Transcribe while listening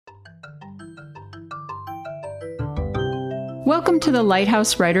Welcome to the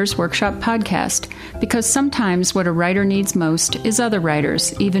Lighthouse Writers Workshop podcast, because sometimes what a writer needs most is other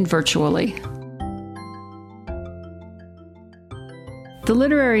writers, even virtually. The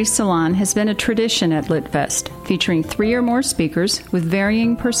Literary Salon has been a tradition at LitFest, featuring 3 or more speakers with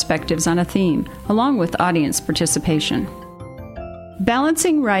varying perspectives on a theme, along with audience participation.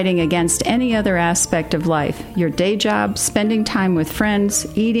 Balancing writing against any other aspect of life, your day job, spending time with friends,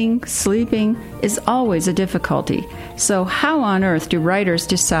 eating, sleeping, is always a difficulty. So how on earth do writers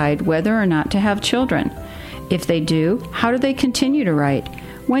decide whether or not to have children? If they do, how do they continue to write?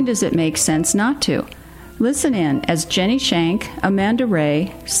 When does it make sense not to? Listen in as Jenny Shank, Amanda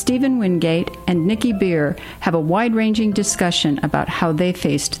Ray, Stephen Wingate, and Nikki Beer have a wide-ranging discussion about how they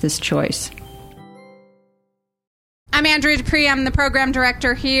faced this choice. I'm Andrea Dupree. I'm the program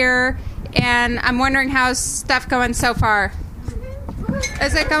director here, and I'm wondering how's stuff going so far.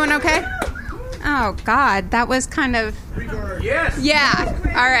 Is it going okay? Oh, God, that was kind of... Yes! Yeah,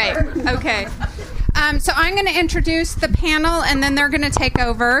 all right, okay. So I'm going to introduce the panel, and then they're going to take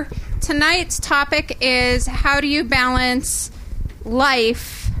over. Tonight's topic is how do you balance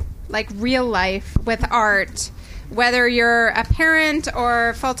life, like real life, with art, whether you're a parent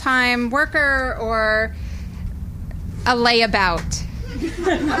or full-time worker or a layabout.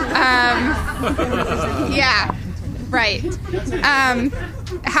 Yeah, right.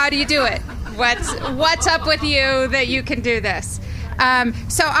 How do you do it? What's up with you that you can do this?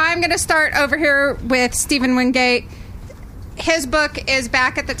 So I'm going to start over here with Stephen Wingate. His book is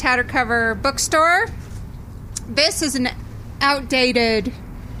back at the Tattered Cover bookstore. This is an outdated...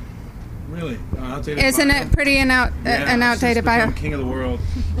 Really? Outdated Isn't bio? it pretty an outdated bio? King of the world.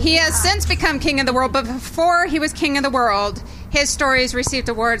 He has since become king of the world, but before he was king of the world, his stories received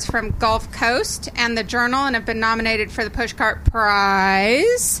awards from Gulf Coast and the Journal and have been nominated for the Pushcart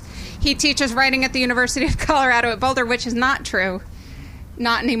Prize. He teaches writing at the University of Colorado at Boulder, which is not true.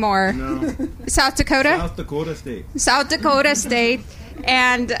 Not anymore. No. South Dakota? South Dakota State. South Dakota State.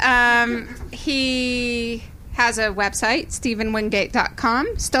 And he has a website,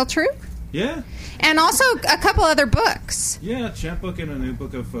 StephenWingate.com. Still true? Yeah. And also a couple other books. Yeah, a chant book and a new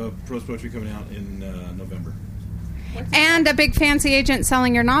book of prose poetry coming out in November. And a big fancy agent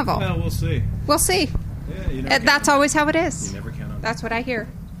selling your novel. Well, we'll see. We'll see. Yeah, you never That's count always how it on is. it. You never count on it. That's what I hear.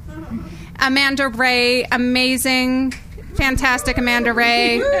 Amanda Ray, amazing, fantastic Amanda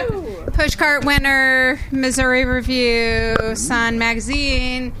Ray. Pushcart winner, Missouri Review, Sun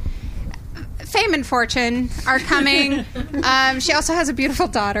Magazine. Fame and fortune are coming. She also has a beautiful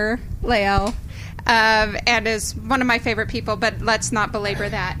daughter, Lael, and is one of my favorite people, but let's not belabor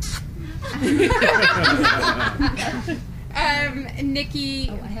that.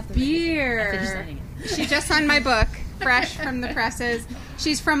 Nikki Beer. She just signed my book, fresh from the presses.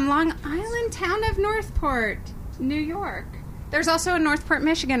 She's from Long Island town of Northport, New York. There's also a Northport,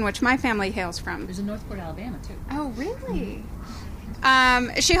 Michigan, which my family hails from. There's a Northport, Alabama, too. Oh, really?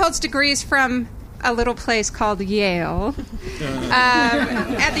 She holds degrees from a little place called Yale,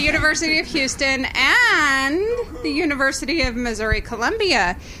 at the University of Houston and the University of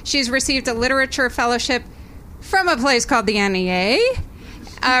Missouri-Columbia. She's received a literature fellowship from a place called the NEA,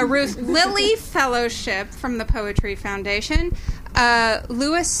 a Ruth Lilly Fellowship from the Poetry Foundation,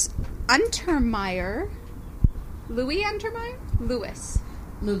 Louis Untermeyer, Lulu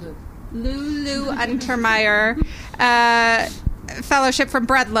Untermeyer, fellowship from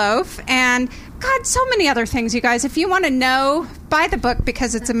Breadloaf, and God, so many other things, you guys. If you want to know, buy the book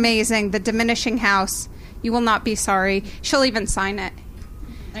because it's amazing. The Diminishing House. You will not be sorry. She'll even sign it.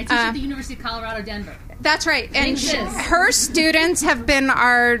 I teach at the University of Colorado, Denver. That's right. And her students have been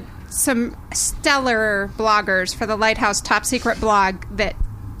some stellar bloggers for the Lighthouse Top Secret blog that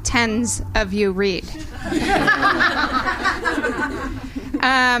tens of you read.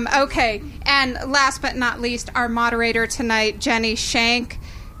 Okay, and last but not least, our moderator tonight, Jenny Shank.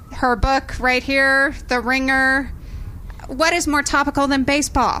 Her book right here, The Ringer. What is more topical than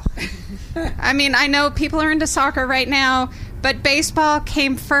baseball? I mean, I know people are into soccer right now, but baseball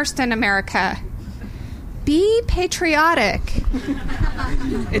came first in America. Be patriotic.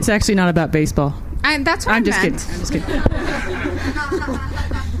 It's actually not about baseball. That's what I'm I just meant. kidding.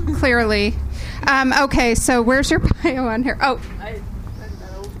 Clearly. Okay, so where's your bio on here? Oh,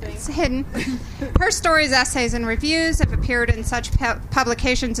 it's hidden. Her stories, essays, and reviews have appeared in such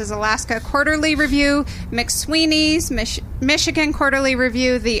publications as Alaska Quarterly Review, McSweeney's, Michigan Quarterly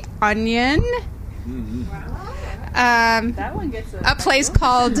Review, The Onion. That one gets a place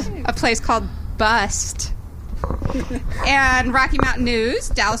called Bust. And Rocky Mountain News,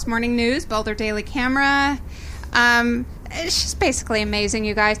 Dallas Morning News, Boulder Daily Camera. She's basically amazing,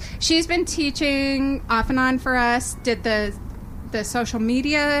 you guys. She's been teaching off and on for us, did the the social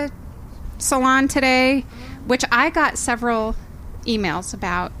media salon today, which I got several emails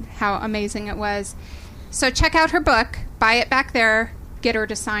about how amazing it was. So check out her book, buy it back there, get her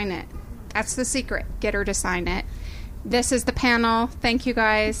to sign it. That's the secret, get her to sign it. This is the panel. Thank you,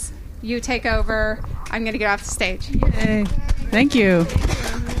 guys. You take over. I'm going to get off the stage. Yay. Thank you.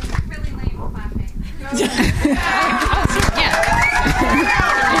 Really lame clapping.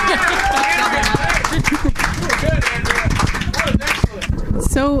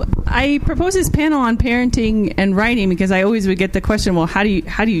 So I proposed this panel on parenting and writing because I always would get the question, well, how do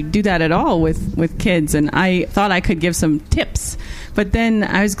you do that at all with kids? And I thought I could give some tips. But then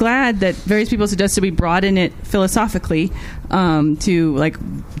I was glad that various people suggested we broaden it philosophically to, like,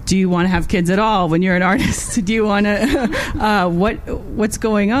 do you want to have kids at all when you're an artist? Do you want to what's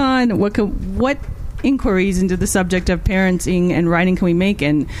going on? What inquiries into the subject of parenting and writing can we make?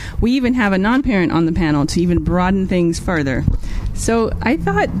 And we even have a non-parent on the panel to even broaden things further. So I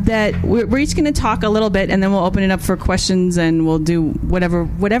thought that we're each going to talk a little bit, and then we'll open it up for questions, and we'll do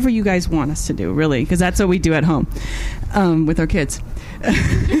whatever you guys want us to do, really, because that's what we do at home with our kids.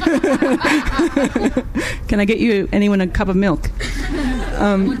 Can I get anyone a cup of milk?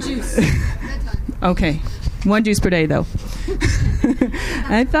 One juice. Okay. 1 juice per day, though.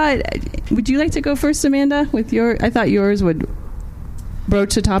 I thought, would you like to go first, Amanda? I thought yours would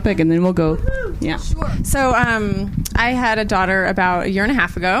broach the topic, and then we'll go. Yeah. Sure. So I had a daughter about 1.5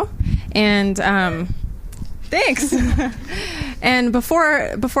 years ago, and thanks. And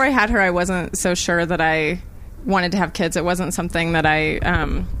before I had her, I wasn't so sure that I wanted to have kids. It wasn't something that I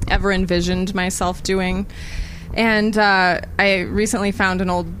ever envisioned myself doing. And I recently found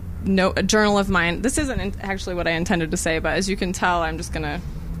an old a journal of mine. This isn't actually what I intended to say, but as you can tell, I'm just gonna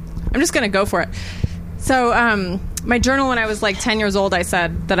go for it. So my journal, when I was like 10 years old, I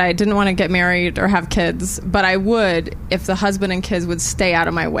said that I didn't want to get married or have kids, but I would if the husband and kids would stay out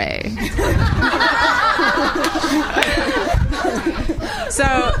of my way. So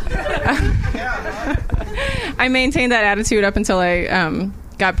I maintained that attitude up until I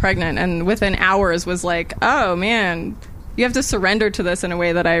got pregnant, and within hours was like, oh man, you have to surrender to this in a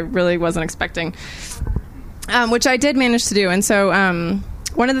way that I really wasn't expecting, which I did manage to do. And so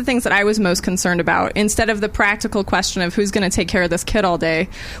one of the things that I was most concerned about, instead of the practical question of who's going to take care of this kid all day,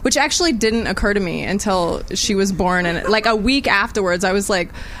 which actually didn't occur to me until she was born, and like a week afterwards, I was like,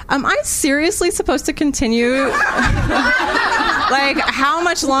 am I seriously supposed to continue? Like, how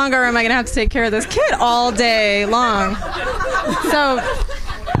much longer am I going to have to take care of this kid all day long? So,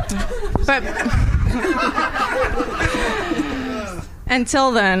 but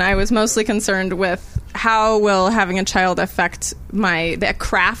until then, I was mostly concerned with how will having a child affect the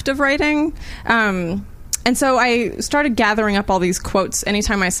craft of writing. And so I started gathering up all these quotes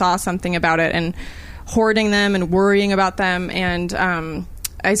anytime I saw something about it and hoarding them and worrying about them. And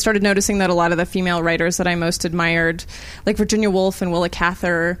I started noticing that a lot of the female writers that I most admired, like Virginia Woolf and Willa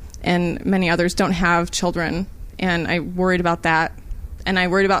Cather and many others, don't have children. And I worried about that. And I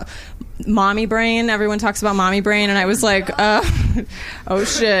worried about mommy brain. Everyone talks about mommy brain, and I was like, oh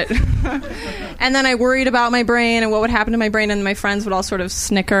shit. And then I worried about my brain and what would happen to my brain, and my friends would all sort of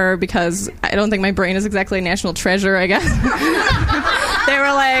snicker because I don't think my brain is exactly a national treasure, I guess. They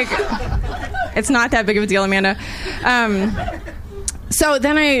were like, it's not that big of a deal, Amanda. So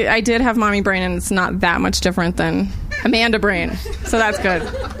then I did have mommy brain, and it's not that much different than Amanda brain, so that's good.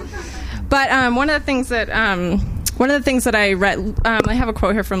 But one of the things that I read, I have a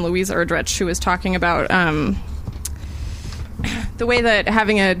quote here from Louise Erdrich, who was talking about the way that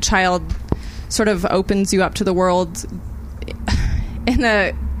having a child sort of opens you up to the world in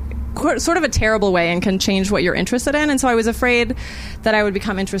a sort of a terrible way and can change what you're interested in. And so I was afraid that I would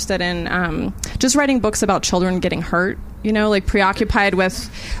become interested in just writing books about children getting hurt, like preoccupied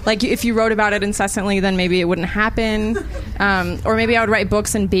with, like, if you wrote about it incessantly, then maybe it wouldn't happen. Or maybe I would write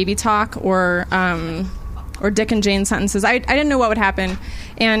books in baby talk or Dick and Jane sentences. I didn't know what would happen.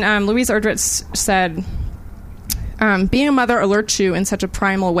 And Louise Erdrich said, being a mother alerts you in such a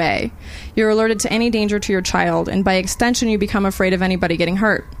primal way. You're alerted to any danger to your child, and by extension, you become afraid of anybody getting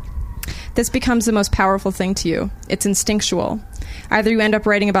hurt. This becomes the most powerful thing to you. It's instinctual. Either you end up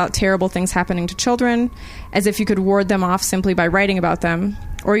writing about terrible things happening to children, as if you could ward them off simply by writing about them,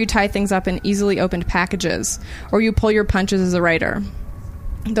 or you tie things up in easily opened packages, or you pull your punches as a writer.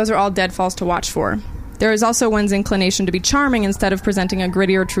 Those are all deadfalls to watch for. There is also one's inclination to be charming instead of presenting a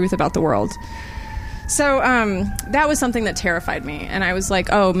grittier truth about the world. So that was something that terrified me. And I was like,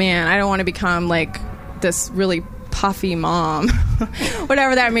 oh, man, I don't want to become like this really puffy mom,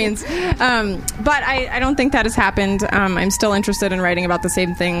 whatever that means. But I don't think that has happened. I'm still interested in writing about the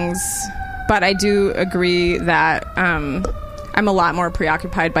same things. But I do agree that I'm a lot more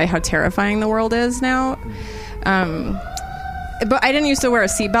preoccupied by how terrifying the world is now. But I didn't used to wear a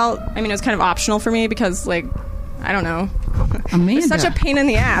seatbelt. I mean, it was kind of optional for me because, like, I don't know. Amanda. It's such a pain in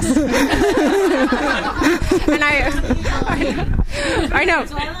the ass. And I know.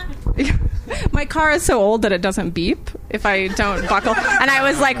 My car is so old that it doesn't beep if I don't buckle. And I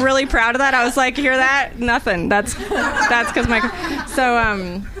was like really proud of that. I was like, hear that? Nothing. That's because my car.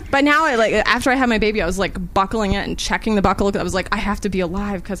 So, but now after I had my baby, I was like buckling it and checking the buckle. I was like, I have to be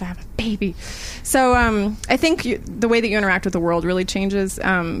alive because I have a baby. So I think the way that you interact with the world really changes.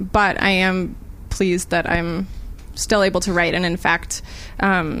 But I am pleased that I'm still able to write. And in fact,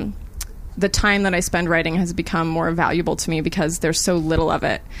 the time that I spend writing has become more valuable to me because there's so little of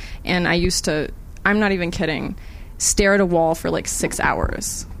it. And I used to, I'm not even kidding, stare at a wall for like 6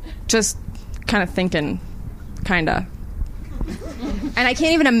 hours. Just kind of thinking, kind of. And I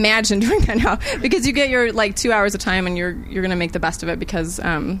can't even imagine doing that now because you get your like 2 hours of time and you're going to make the best of it because,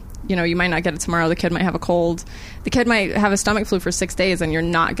 you might not get it tomorrow. The kid might have a cold. The kid might have a stomach flu for 6 days and you're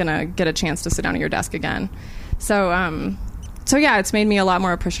not going to get a chance to sit down at your desk again. So yeah, it's made me a lot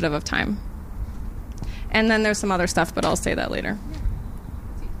more appreciative of time. And then there's some other stuff, but I'll say that later.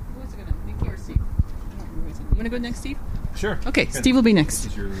 Who's it going to, Nikki or Steve? You want to go next, Steve? Sure. Okay, Steve will be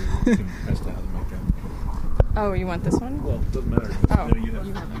next. Oh, you want this one? Well, it doesn't matter. Oh. No, you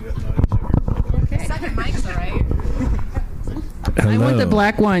have Okay. Second mic's all right. I want the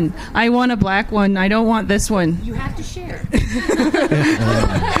black one. I want a black one. I don't want this one. You have to share.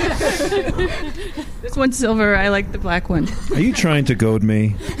 This one's silver. I like the black one. Are you trying to goad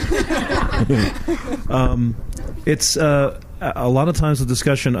me? It's a lot of times the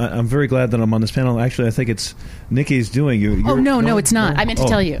discussion. I'm very glad that I'm on this panel. Actually, I think it's Nikki's doing. No, it's not. I meant to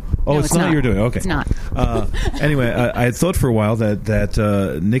tell you. Oh, no, it's not you're doing. Okay, it's not. Anyway, I had thought for a while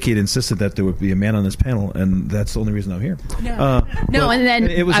that Nikki had insisted that there would be a man on this panel, and that's the only reason I'm here. No, and then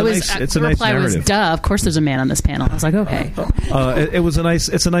it's a nice narrative. Was, duh, of course there's a man on this panel. I was like, okay.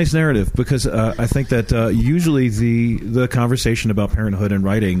 It's a nice narrative because I think that usually the conversation about parenthood and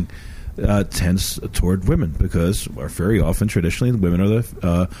writing tends toward women because very often, traditionally, women are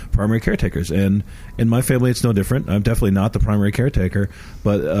the primary caretakers. And in my family, it's no different. I'm definitely not the primary caretaker,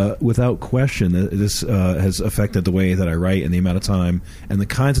 but without question, this has affected the way that I write and the amount of time and the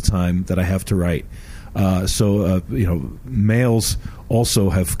kinds of time that I have to write. Males also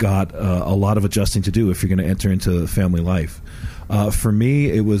have got a lot of adjusting to do if you're going to enter into family life. For me,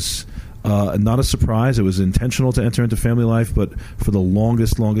 it was not a surprise. It was intentional to enter into family life, but for the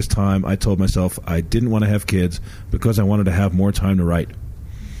longest time, I told myself I didn't want to have kids because I wanted to have more time to write.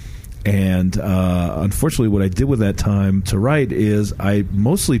 And unfortunately, what I did with that time to write is I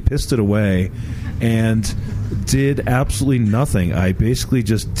mostly pissed it away and did absolutely nothing. I basically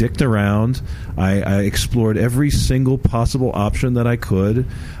just dicked around. I explored every single possible option that I could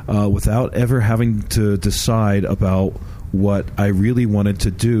without ever having to decide about what I really wanted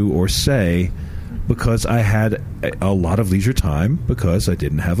to do or say because I had a lot of leisure time because I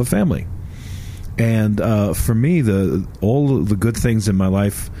didn't have a family. And for me, all the good things in my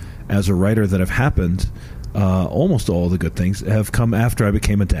life as a writer that have happened, almost all the good things have come after I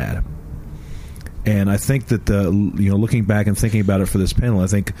became a dad. And I think that looking back and thinking about it for this panel, I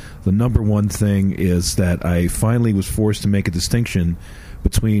think the number one thing is that I finally was forced to make a distinction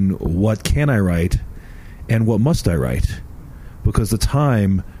between what can I write and what must I write, because the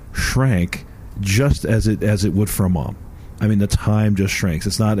time shrank just as it would for a mom. I mean, the time just shrinks.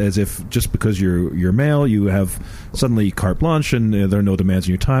 It's not as if just because you're male, you have suddenly carte blanche and there are no demands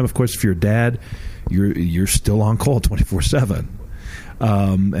on your time. Of course, if you're a dad, you're still on call 24/7,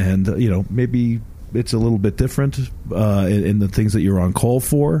 and maybe it's a little bit different in the things that you're on call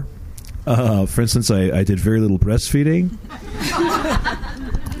for. For instance, I did very little breastfeeding.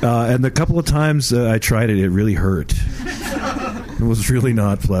 And the couple of times I tried it, it really hurt. It was really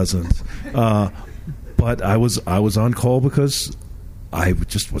not pleasant. But I was on call because I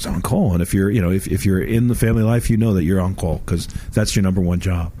just was on call. And if you're in the family life, you know that you're on call because that's your number one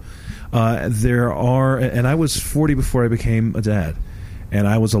job. And I was 40 before I became a dad, and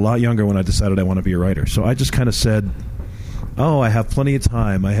I was a lot younger when I decided I want to be a writer. So I just kind of said, "Oh, I have plenty of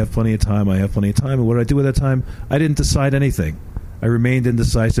time. I have plenty of time. I have plenty of time." And what did I do with that time? I didn't decide anything. I remained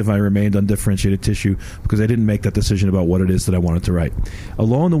indecisive. I remained undifferentiated tissue because I didn't make that decision about what it is that I wanted to write.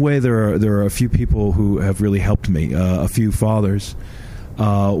 Along the way, there are a few people who have really helped me. A few fathers.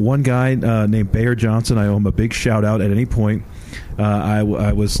 One guy named Bayer Johnson. I owe him a big shout out at any point. I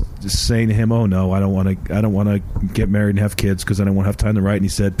was saying to him, "Oh no, I don't want to get married and have kids because I don't want to have time to write." And he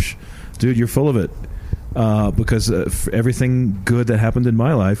said, "Psh, dude, you're full of it. because everything good that happened in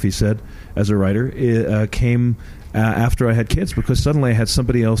my life, he said, as a writer, came after I had kids, because suddenly I had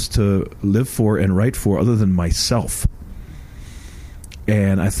somebody else to live for and write for other than myself.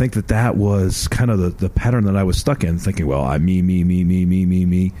 And I think that was kind of the pattern that I was stuck in, thinking, well, I'm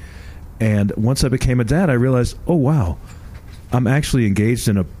me. And once I became a dad, I realized, oh, wow, I'm actually engaged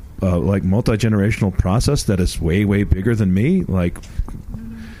in a like multi-generational process that is way, way bigger than me, like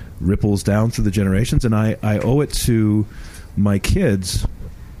ripples down through the generations. And I owe it to my kids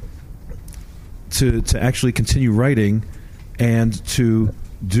to actually continue writing and to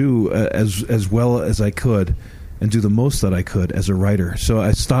do as well as I could and do the most that I could as a writer. So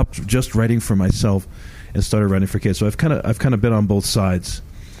I stopped just writing for myself and started writing for kids. So I've kind of been on both sides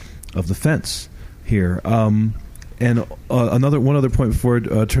of the fence here. And one other point before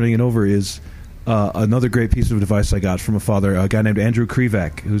turning it over is another great piece of advice I got from a father, a guy named Andrew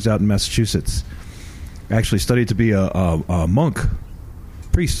Krivak, who's out in Massachusetts. Actually studied to be a monk,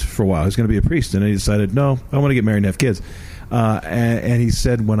 priest for a while. He was going to be a priest, and then he decided, no, I want to get married and have kids. And he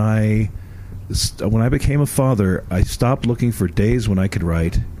said, when I became a father, I stopped looking for days when I could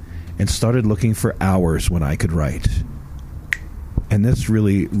write and started looking for hours when I could write. And this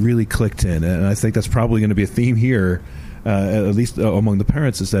really, really clicked in. And I think that's probably going to be a theme here, at least among the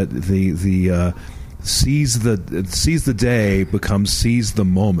parents, is that the seize the day becomes seize the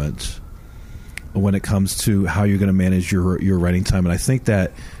moment when it comes to how you're going to manage your writing time. And I think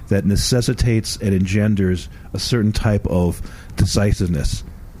that necessitates and engenders a certain type of decisiveness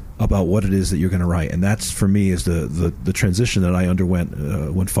about what it is that you're going to write. And that's, for me, is the transition that I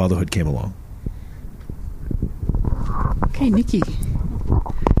underwent when fatherhood came along. Okay, Nikki.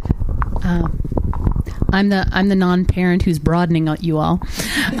 I'm the non-parent who's broadening you all,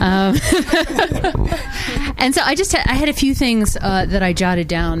 and so I had a few things that I jotted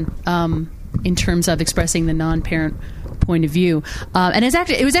down in terms of expressing the non-parent point of view, and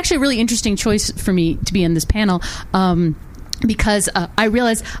it was actually a really interesting choice for me to be in this panel. Because I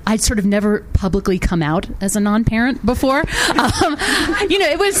realized I'd sort of never publicly come out as a non-parent before.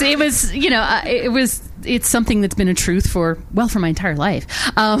 It's something that's been a truth for my entire life.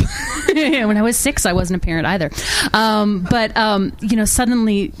 When I was 6, I wasn't a parent either. But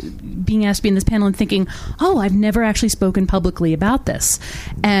suddenly being asked to be in this panel and thinking, oh, I've never actually spoken publicly about this,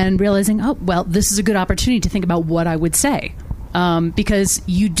 and realizing, oh, well, this is a good opportunity to think about what I would say. Because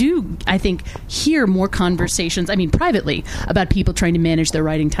you do, I think, hear more conversations, privately, about people trying to manage their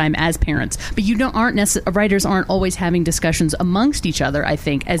writing time as parents. But writers aren't always having discussions amongst each other, I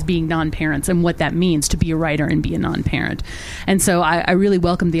think, as being non-parents and what that means to be a writer and be a non-parent. And so I really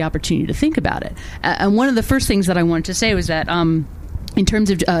welcomed the opportunity to think about it. And one of the first things that I wanted to say was that in terms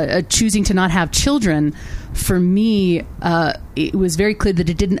of choosing to not have children, for me, it was very clear that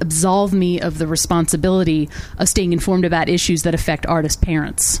it didn't absolve me of the responsibility of staying informed about issues that affect artist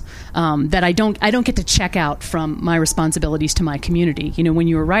parents. That I don't get to check out from my responsibilities to my community. When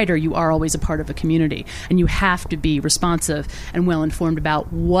you're a writer, you are always a part of a community, and you have to be responsive and well informed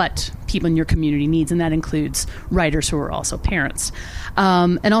about what people in your community needs, and that includes writers who are also parents.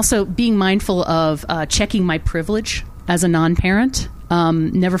 And also being mindful of checking my privilege as a non-parent.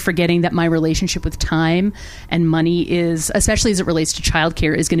 Never forgetting that my relationship with time and money is, especially as it relates to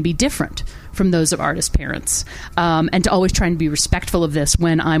childcare, is going to be different from those of artist parents. And to always try and be respectful of this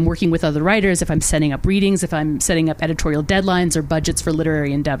when I'm working with other writers, if I'm setting up readings, if I'm setting up editorial deadlines or budgets for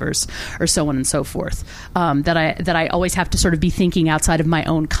literary endeavors, or so on and so forth. That I always have to sort of be thinking outside of my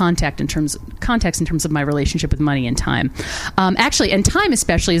own context in terms of my relationship with money and time. Actually, and time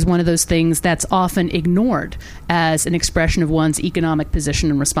especially is one of those things that's often ignored as an expression of one's economic position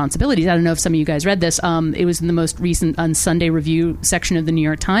and responsibilities. I don't know if some of you guys read this. It was in the most recent Sunday Review section of the New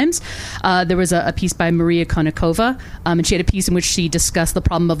York Times. There was a piece by Maria Konnikova, and she had a piece in which she discussed the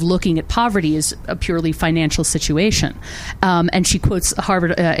problem of looking at poverty as a purely financial situation. And she quotes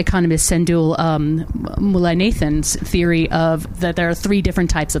Harvard economist Sendul Mullainathan's theory of that there are 3 different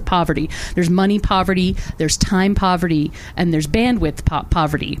types of poverty. There's money poverty, there's time poverty, and there's bandwidth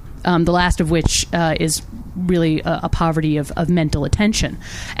poverty. The last of which is really a poverty of mental attention.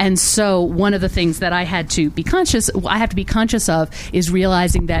 And so one of the things that I have to be conscious of is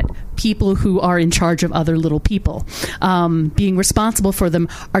realizing that people who are in charge of other little people, being responsible for them,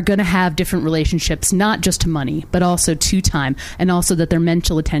 are going to have different relationships, not just to money, but also to time, and also that their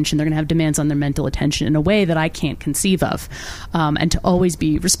mental attention, they're going to have demands on their mental attention in a way that I can't conceive of, and to always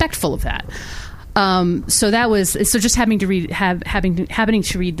be respectful of that. So just happening to read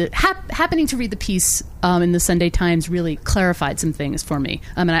the piece in the Sunday Times really clarified some things for me,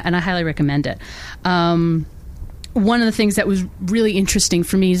 and I highly recommend it. one of the things that was really interesting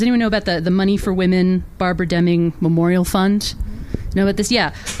for me, does anyone know about the Money for Women Barbara Deming Memorial Fund? Know about this?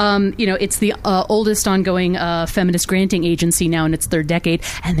 Yeah. It's the oldest ongoing feminist granting agency now in its third decade,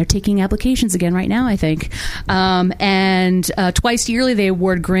 and they're taking applications again right now, I think. And twice yearly, they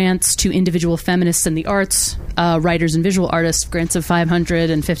award grants to individual feminists in the arts, writers and visual artists, grants of $500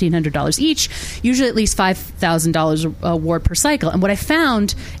 and $1,500 each, usually at least $5,000 award per cycle. And what I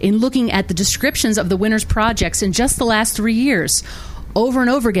found in looking at the descriptions of the winners' projects in just the last 3 years, over and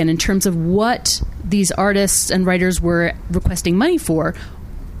over again, in terms of what these artists and writers were requesting money for,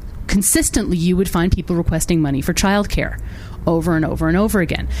 consistently you would find people requesting money for childcare over and over and over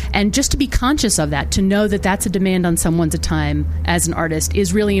again. And just to be conscious of that, to know that that's a demand on someone's time as an artist,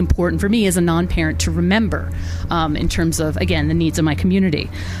 is really important for me as a non-parent to remember in terms of, again, the needs of my community.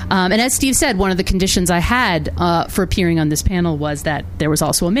 And as Steve said, one of the conditions I had for appearing on this panel was that there was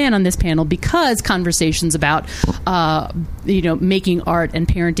also a man on this panel, because conversations about making art and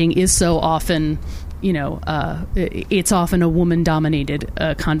parenting is so often it's often a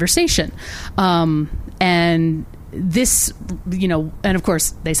woman-dominated conversation. And this, and of course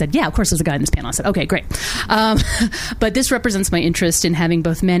they said, yeah, of course there's a guy in this panel. I said, okay, great. But this represents my interest in having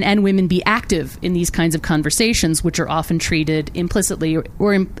both men and women be active in these kinds of conversations, which are often treated implicitly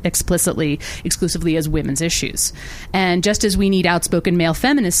or explicitly, exclusively as women's issues. And just as we need outspoken male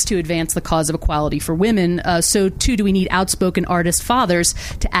feminists to advance the cause of equality for women, so too do we need outspoken artist fathers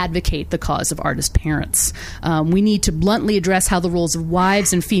to advocate the cause of artist parents. We need to bluntly address how the roles of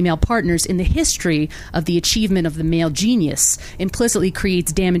wives and female partners in the history of the achievement of the male genius implicitly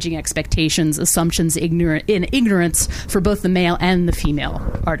creates damaging expectations, assumptions, ignorance for both the male and the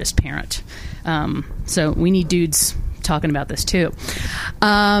female artist parent. So we need dudes talking about this too.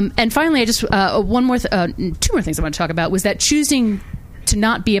 And finally, I just two more things I want to talk about was that choosing to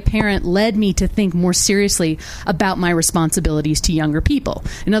not be a parent led me to think more seriously about my responsibilities to younger people.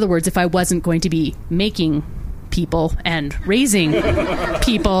 In other words, if I wasn't going to be making people and raising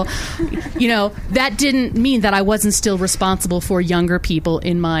people, that didn't mean that I wasn't still responsible for younger people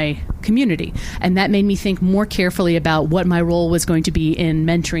in my community. And that made me think more carefully about what my role was going to be in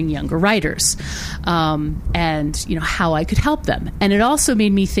mentoring younger writers, and how I could help them. And it also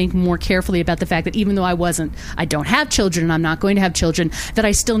made me think more carefully about the fact that even though I don't have children, and I'm not going to have children, that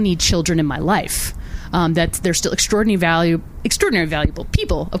I still need children in my life. That they're still extraordinarily valuable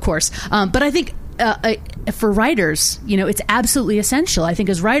people, of course. But I think for writers, it's absolutely essential. I think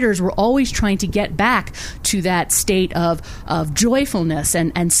as writers, we're always trying to get back to that state of joyfulness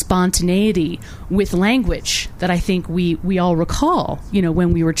and spontaneity with language that I think we all recall,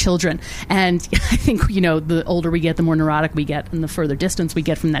 when we were children. And I think, the older we get, the more neurotic we get, and the further distance we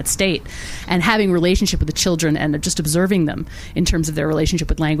get from that state. And having a relationship with the children and just observing them in terms of their relationship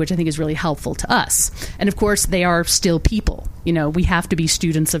with language, I think is really helpful to us. And of course, they are still people. We have to be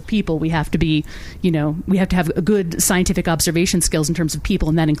students of people. We have to be, we have to have a good scientific observation skills in terms of people,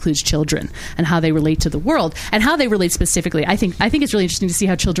 and that includes children and how they relate to the world and how they relate specifically. I think it's really interesting to see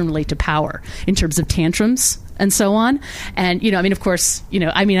how children relate to power in terms of tantrums and so on. And, of course,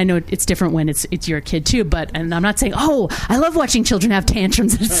 I know it's different when it's you're a kid too, and I'm not saying, I love watching children have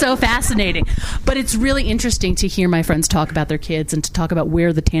tantrums. It's so fascinating. But it's really interesting to hear my friends talk about their kids and to talk about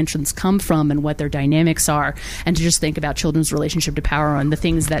where the tantrums come from and what their dynamics are, and to just think about children's relationship to power and the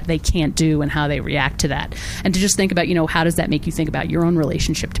things that they can't do and how they react to that. And to just think about, how does that make you think about your own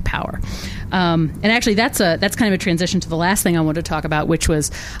relationship to power? And actually, that's kind of a transition to the last thing I wanted to talk about, which was,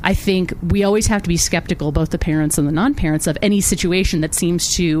 I think we always have to be skeptical, both the parents and the non-parents, of any situation that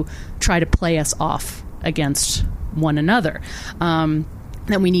seems to try to play us off against one another.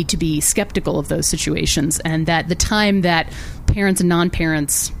 That we need to be skeptical of those situations, and that the time that parents and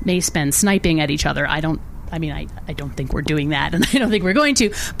non-parents may spend sniping at each other, I don't think we're doing that, and I don't think we're going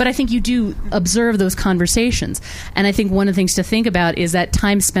to, but I think you do observe those conversations. And I think one of the things to think about is that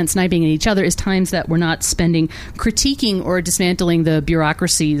time spent sniping at each other is times that we're not spending critiquing or dismantling the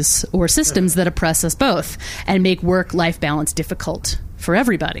bureaucracies or systems that oppress us both and make work-life balance difficult for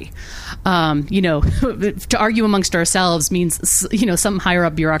everybody. To argue amongst ourselves means, some higher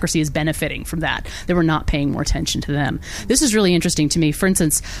up bureaucracy is benefiting from that we're not paying more attention to them. This is really interesting to me. For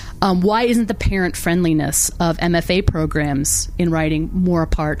instance, why isn't the parent friendliness of MFA programs in writing more a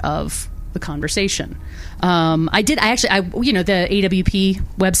part of the conversation? The AWP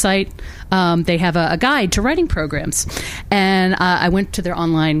website, they have a guide to writing programs, and I went to their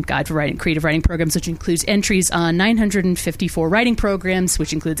online guide for creative writing programs, which includes entries on 954 writing programs,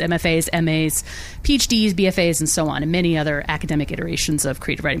 which includes MFAs, MAs, PhDs, BFAs, and so on, and many other academic iterations of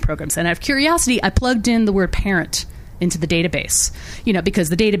creative writing programs. And out of curiosity, I plugged in the word parent into the database, because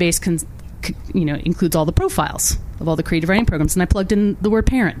the database includes all the profiles of all the creative writing programs. And I plugged in the word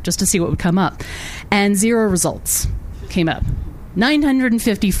parent just to see what would come up. And 0 results came up.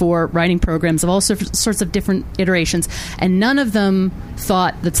 954 writing programs of all sorts of different iterations, and none of them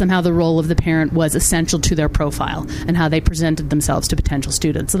thought that somehow the role of the parent was essential to their profile and how they presented themselves to potential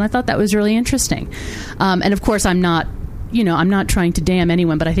students. And I thought that was really interesting. And of course, I'm not trying to damn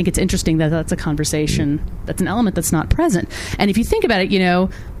anyone, but I think it's interesting that that's a conversation, that's an element that's not present. And if you think about it,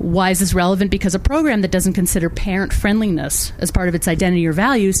 why is this relevant? Because a program that doesn't consider parent friendliness as part of its identity or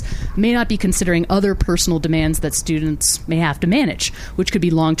values may not be considering other personal demands that students may have to manage, which could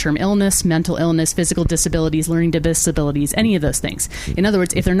be long-term illness, mental illness, physical disabilities, learning disabilities, any of those things. In other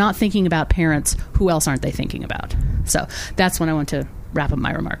words, if they're not thinking about parents, who else aren't they thinking about? So that's what I want to wrap up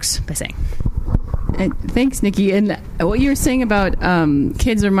my remarks by saying. Thanks, Nikki. And what you were saying about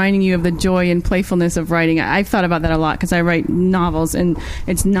kids reminding you of the joy and playfulness of writing, I've thought about that a lot because I write novels, and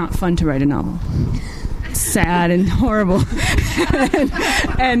it's not fun to write a novel. It's sad and horrible.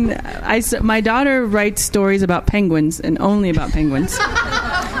 and my daughter writes stories about penguins and only about penguins.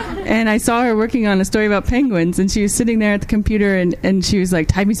 And I saw her working on a story about penguins, and she was sitting there at the computer, and she was like,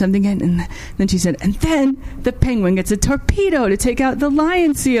 type me something in. And then she said, and then the penguin gets a torpedo to take out the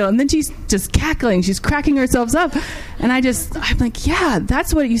lion seal. And then she's just cackling. She's cracking herself up. And I'm like, yeah,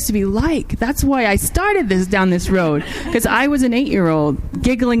 that's what it used to be like. That's why I started down this road. Because I was an 8-year-old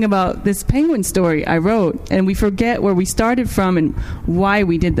giggling about this penguin story I wrote. And we forget where we started from and why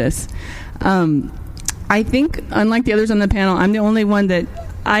we did this. I think, unlike the others on the panel, I'm the only one that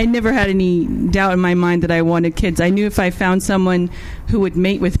I never had any doubt in my mind that I wanted kids. I knew if I found someone who would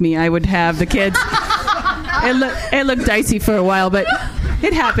mate with me, I would have the kids. It looked dicey for a while, but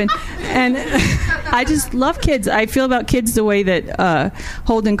it happened. And I just love kids. I feel about kids the way that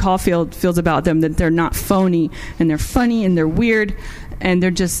Holden Caulfield feels about them, that they're not phony, and they're funny, and they're weird, and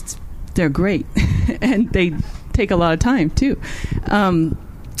they're great. And they take a lot of time, too.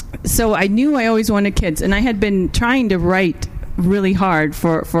 So I knew I always wanted kids, and I had been trying to write really hard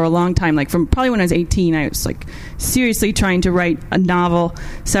for a long time. Like from probably when I was 18, I was like seriously trying to write a novel,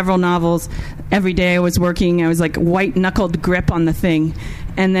 several novels. Every day I was working. I was like white-knuckled grip on the thing.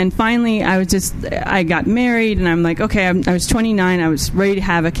 And then finally I got married, and I'm like, okay, I was 29. I was ready to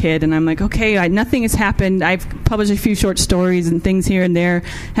have a kid, and I'm like, okay, nothing has happened. I've published a few short stories and things here and there.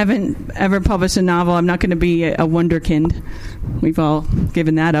 Haven't ever published a novel. I'm not going to be a wonderkind. We've all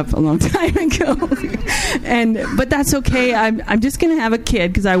given that up a long time ago. But that's okay. I'm just going to have a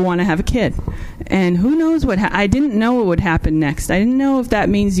kid because I want to have a kid. And who knows what I didn't know what would happen next. I didn't know if that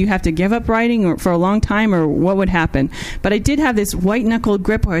means you have to give up writing for a long time or what would happen. But I did have this white-knuckled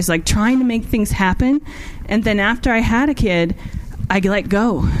grip where I was like trying to make things happen. And then after I had a kid, I let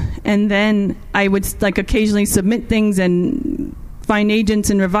go. And then I would like occasionally submit things and find agents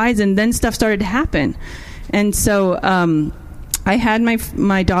and revise, and then stuff started to happen. And so I had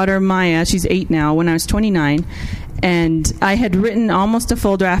my daughter Maya, she's 8 now, when I was 29, and I had written almost a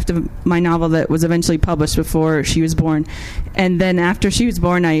full draft of my novel that was eventually published before she was born. And then after she was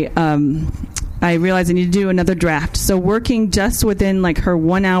born, I realized I needed to do another draft. So working just within like her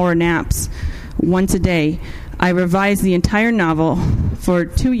 1-hour naps once a day, I revised the entire novel for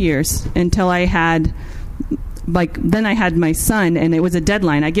 2 years until I had then I had my son, and it was a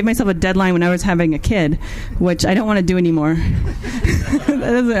deadline. I gave myself a deadline when I was having a kid, which I don't want to do anymore.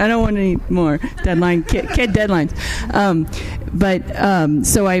 I don't want any more kid deadlines.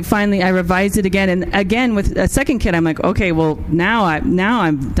 So I revised it again, and again with a second kid, I'm like, okay, well now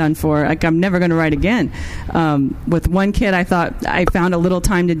I'm done for. Like I'm never going to write again. With one kid, I thought I found a little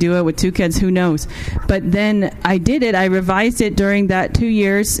time to do it. With 2 kids, who knows? But then I did it. I revised it during that 2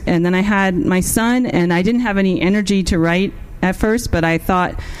 years, and then I had my son, and I didn't have any energy to write at first, but I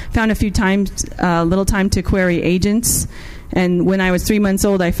found a few times a little time to query agents. And when I was 3 months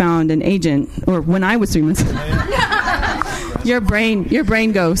old, I found an agent. Or when I was 3 months old. Your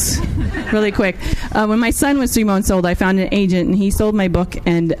brain goes really quick. When my son was 3 months old, I found an agent, and he sold my book,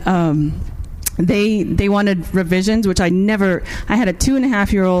 and they wanted revisions, which I had a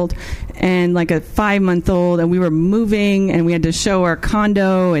 2.5-year-old and like a 5-month-old, and we were moving, and we had to show our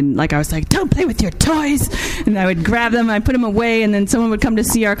condo, and like I was like, don't play with your toys, and I would grab them, I'd put them away, and then someone would come to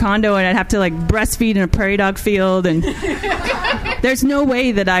see our condo, and I'd have to like breastfeed in a prairie dog field, and there's no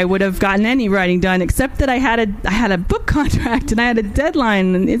way that I would have gotten any writing done, except that I had a book contract, and I had a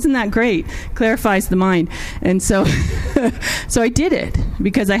deadline, and isn't that great? Clarifies the mind. And so so I did it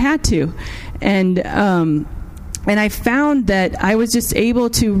because I had to. And And I found that I was just able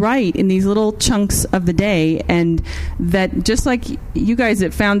to write in these little chunks of the day, and that just like you guys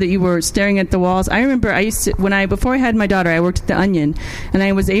that found that you were staring at the walls. I remember before I had my daughter, I worked at the Onion, and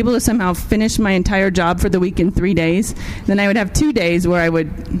I was able to somehow finish my entire job for the week in 3 days. Then I would have 2 days where I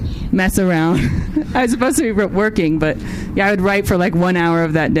would mess around. I was supposed to be working, but yeah, I would write for like 1 hour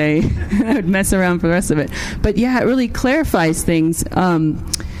of that day. I would mess around for the rest of it. But yeah, it really clarifies things.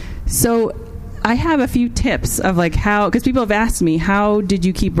 So I have a few tips of like how, because people have asked me, how did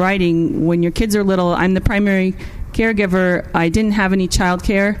you keep writing when your kids are little? I'm the primary caregiver. I didn't have any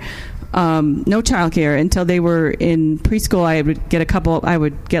childcare, no childcare until they were in preschool. I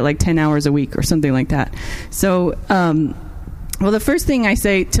would get like 10 hours a week or something like that. So, well, the first thing I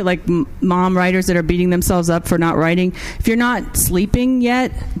say to like mom writers that are beating themselves up for not writing, if you're not sleeping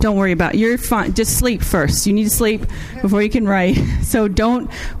yet, don't worry about it. You're fine. Just sleep first. You need to sleep before you can write. So don't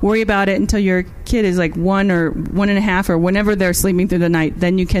worry about it until your kid is like 1 or 1.5 or whenever they're sleeping through the night.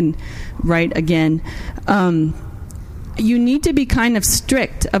 Then you can write again. You need to be kind of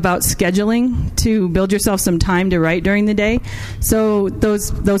strict about scheduling to build yourself some time to write during the day. So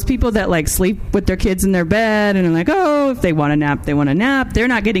those people that like sleep with their kids in their bed and are like, oh, if they want a nap, they want a nap. They're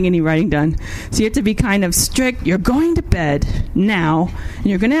not getting any writing done. So you have to be kind of strict. You're going to bed now, and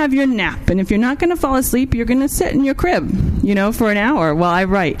you're going to have your nap. And if you're not going to fall asleep, you're going to sit in your crib, for an hour while I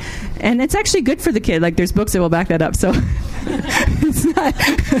write. And it's actually good for the kid. Like there's books that will back that up. So it's not.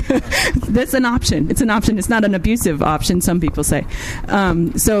 That's an option. It's an option. It's not an abusive option, some people say.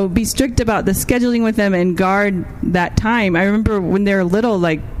 So be strict about the scheduling with them and guard that time. I remember when they were little,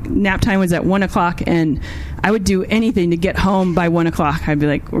 like nap time was at 1 o'clock, and I would do anything to get home by 1 o'clock. I'd be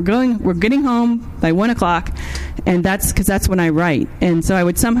like, we're getting home by 1 o'clock, and that's because that's when I write. And so I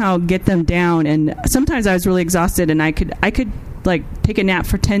would somehow get them down. And sometimes I was really exhausted, and I could like take a nap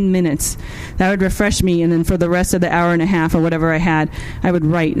for 10 minutes. That would refresh me, and then for the rest of the hour and a half or whatever I had, I would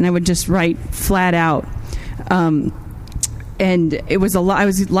write, and I would just write flat out. And it was I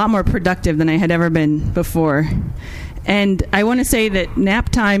was a lot more productive than I had ever been before. And I want to say that nap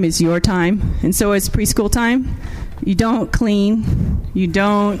time is your time, and so is preschool time. You don't clean. You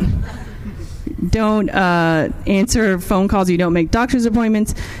don't answer phone calls. You don't make doctor's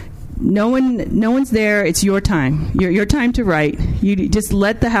appointments. No one's there. It's your time. Your time to write. You just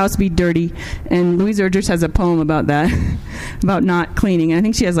let the house be dirty. And Louise Erdrich has a poem about that, about not cleaning. And I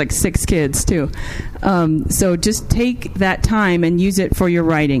think she has like 6 kids too. So just take that time and use it for your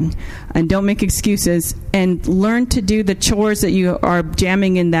writing, and don't make excuses. And learn to do the chores that you are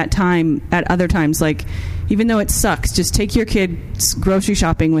jamming in that time at other times. Like, even though it sucks, just take your kids grocery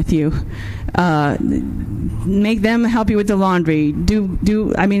shopping with you. Make them help you with the laundry.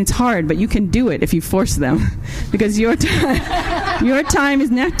 I mean, it's hard, but you can do it if you force them, because your time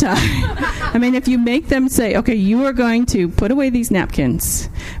is nap time. I mean, if you make them say, okay, you are going to put away these napkins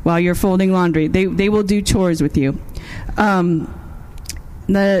while you're folding laundry, they will do chores with you.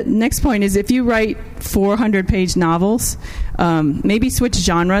 The next point is, if you write 400-page novels, maybe switch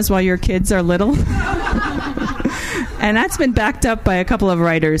genres while your kids are little. And that's been backed up by a couple of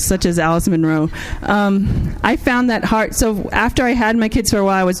writers, such as Alice Munro. I found that hard. So after I had my kids for a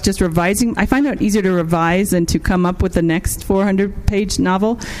while, I was just revising. I find it easier to revise than to come up with the next 400-page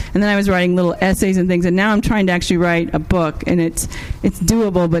novel. And then I was writing little essays and things. And now I'm trying to actually write a book, and it's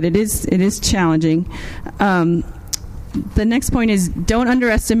doable, but it is challenging. The next point is, don't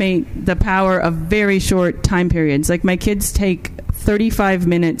underestimate the power of very short time periods. Like, my kids take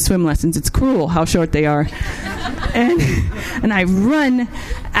 35-minute swim lessons. It's cruel how short they are. And I run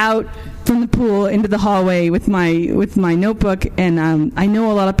out from the pool into the hallway with my notebook, and I know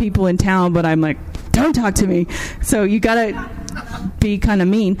a lot of people in town, but I'm like, don't talk to me. So you gotta be kind of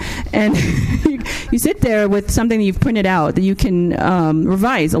mean, and you sit there with something that you've printed out that you can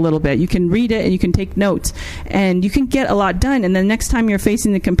revise a little bit. You can read it and you can take notes, and you can get a lot done. And the next time you're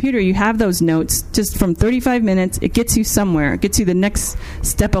facing the computer, you have those notes just from 35 minutes. It gets you somewhere. It gets you the next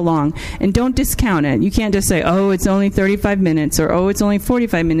step along. And don't discount it. You can't just say, oh, it's only 35 minutes, or oh, it's only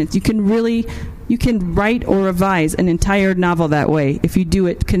 45 minutes. You can write or revise an entire novel that way if you do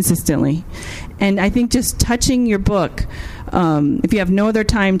it consistently. And I think just touching your book, if you have no other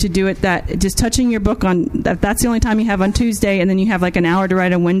time to do it, just touching your book that's the only time you have on Tuesday, and then you have like an hour to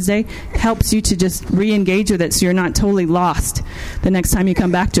write on Wednesday, helps you to just re-engage with it, so you're not totally lost the next time you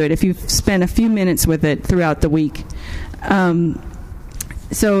come back to it if you've spent a few minutes with it throughout the week.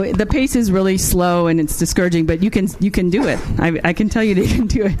 So the pace is really slow and it's discouraging, but you can do it. I can tell you that you can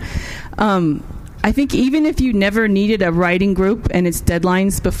do it. I think even if you never needed a writing group and its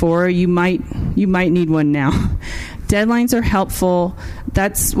deadlines before, you might need one now. deadlines are helpful.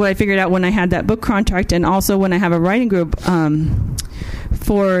 That's what I figured out when I had that book contract, and also when I have a writing group.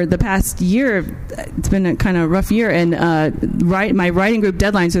 For the past year, it's been a kind of rough year, and my writing group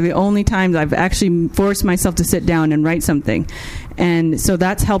deadlines are the only times I've actually forced myself to sit down and write something. And so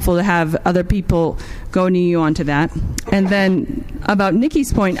that's helpful to have other people goading you onto that. And then about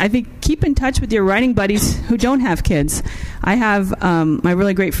Nikki's point, I think keep in touch with your writing buddies who don't have kids. I have my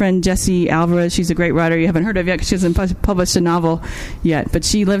really great friend Jessie Alvarez. She's a great writer you haven't heard of yet because she hasn't published a novel yet, but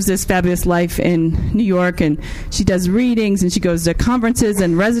she lives this fabulous life in New York, and she does readings and she goes to conferences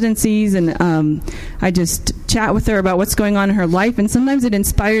and residencies, and I just chat with her about what's going on in her life, and sometimes it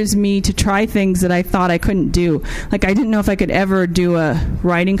inspires me to try things that I thought I couldn't do. Like, I didn't know if I could ever do a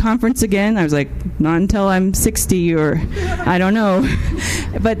writing conference again. I was like, not until I'm 60 or I don't know.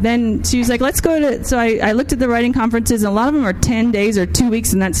 But then she was like, let's go to, so I looked at the writing conferences, and a lot of them are 10 days or 2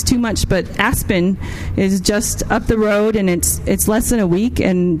 weeks, and that's too much. But Aspen is just up the road, and it's less than a week.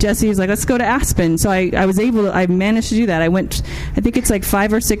 And Jessie was like, let's go to Aspen. So I managed to do that. I went, I think it's like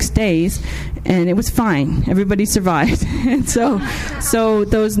 5 or 6 days, and it was fine. Everybody survived. And so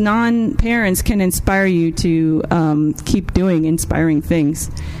those non-parents can inspire you to keep doing inspiring things.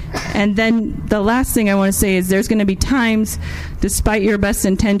 And then the last thing I want to say is there's going to be times, despite your best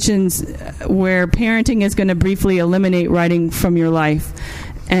intentions, where parenting is going to briefly eliminate writing from your life.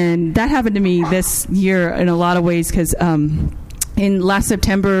 And that happened to me this year in a lot of ways, because in last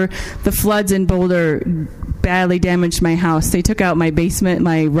September, the floods in Boulder badly damaged my house. They took out my basement,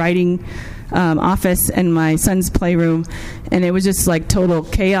 my writing office, and my son's playroom, and it was just like total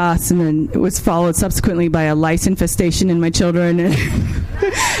chaos. And then it was followed subsequently by a lice infestation in my children.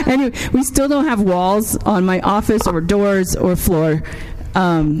 Anyway, we still don't have walls on my office or doors or floor.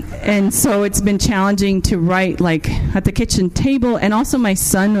 And so it's been challenging to write, like, at the kitchen table. And also my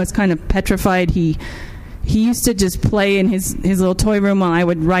son was kind of petrified. He used to just play in his little toy room while I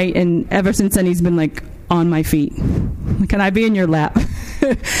would write, and ever since then he's been like on my feet. Can I be in your lap?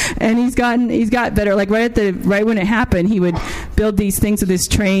 And he's got better. Like right when it happened, he would build these things with his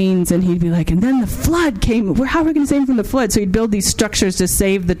trains, and he'd be like, and then the flood came. How are we going to save him from the flood? So he'd build these structures to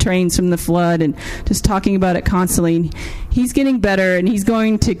save the trains from the flood, and just talking about it constantly. And he's getting better, and he's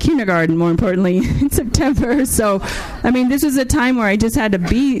going to kindergarten, more importantly, in September. So, I mean, this was a time where I just had to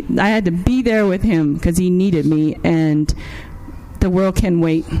be there with him because he needed me, and the world can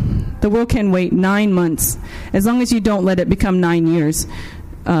wait. The world can wait 9 months. As long as you don't let it become 9 years.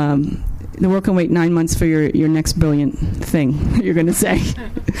 The world can wait 9 months for your next brilliant thing you're going to say.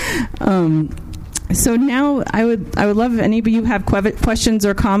 So now I would love if any of you have questions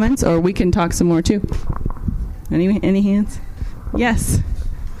or comments, or we can talk some more too. Any hands? Yes.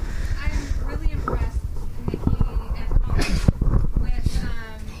 I'm really impressed, Nikki and Paul, with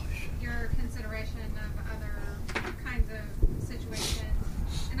your consideration of other kinds of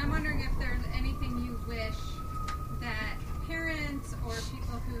situations. And I'm wondering if there's anything you wish that parents or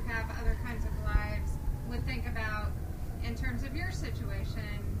people who have other kinds of lives would think about in terms of your situation,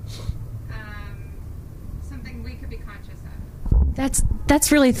 something we could be conscious of.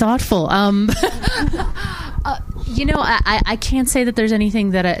 That's really thoughtful. I can't say that there's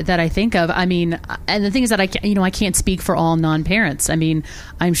anything that I think of. I mean, and the thing is that I can't speak for all non-parents. I mean,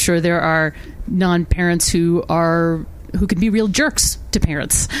 I'm sure there are non-parents who can be real jerks to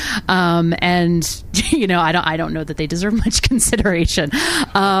parents, and I don't know that they deserve much consideration.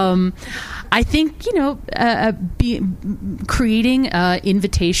 I think creating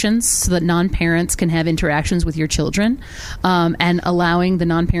invitations so that non-parents can have interactions with your children, and allowing the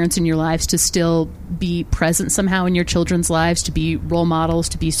non-parents in your lives to still be present somehow in your children's lives, to be role models,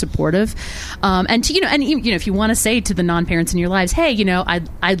 to be supportive, and if you want to say to the non-parents in your lives, hey,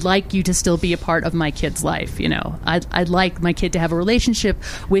 I'd like you to still be a part of my kid's life. I'd like my kid to have a relationship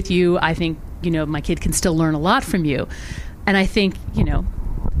with you. I think my kid can still learn a lot from you, and I think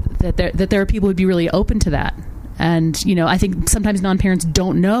that there are people who'd be really open to that. And, I think sometimes non-parents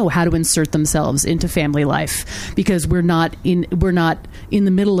don't know how to insert themselves into family life because we're not in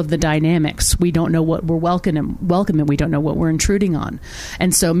the middle of the dynamics. We don't know what we're welcoming, and we don't know what we're intruding on.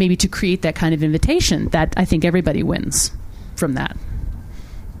 And so maybe to create that kind of invitation, that I think everybody wins from that.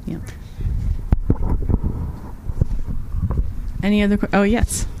 Yeah. Any other oh,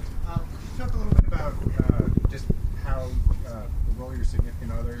 yes. Talk a little bit about just how the role your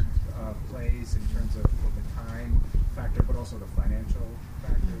significant other plays in terms of the time factor, but also the financial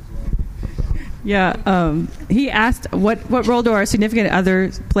factor as well. Yeah, he asked what role do our significant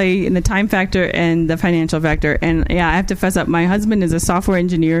others play in the time factor and the financial factor. And yeah, I have to fess up. My husband is a software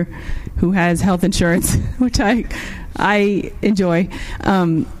engineer who has health insurance, which I enjoy.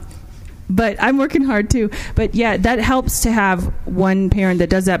 But I'm working hard too. But yeah, that helps to have one parent that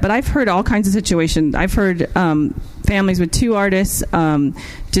does that. But I've heard all kinds of situations. I've heard families with two artists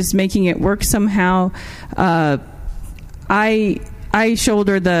just making it work somehow. I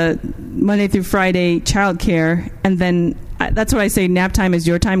shoulder the Monday through Friday childcare, and then that's why I say nap time is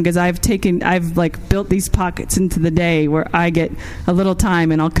your time, because I've like built these pockets into the day where I get a little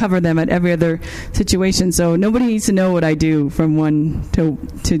time, and I'll cover them at every other situation. So nobody needs to know what I do from 1 to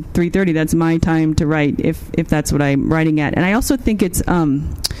 3:30. That's my time to write, if that's what I'm writing at. And I also think it's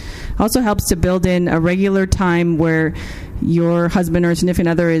also helps to build in a regular time where your husband or significant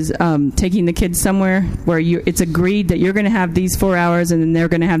other is taking the kids somewhere where it's agreed that you're going to have these 4 hours and then they're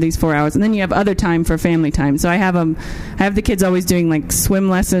going to have these 4 hours, and then you have other time for family time. So I have the kids always doing like swim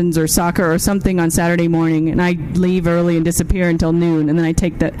lessons or soccer or something on Saturday morning, and I leave early and disappear until noon, and then I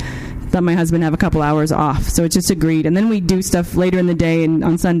let my husband have a couple hours off. So it's just agreed, and then we do stuff later in the day, and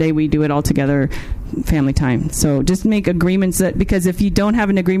on Sunday we do it all together, family time. So just make agreements, because if you don't have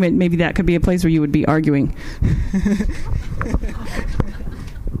an agreement, maybe that could be a place where you would be arguing.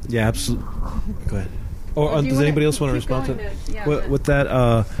 Yeah, absolutely. Go ahead. Or does anybody else want to respond to that? With that,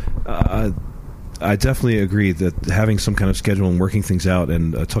 I definitely agree that having some kind of schedule and working things out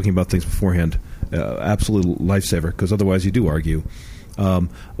and talking about things beforehand, absolute lifesaver, because otherwise you do argue.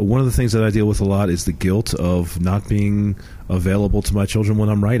 One of the things that I deal with a lot is the guilt of not being available to my children when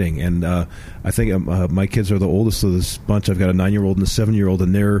I'm writing. And I think my kids are the oldest of this bunch. I've got a 9-year-old and a 7-year-old,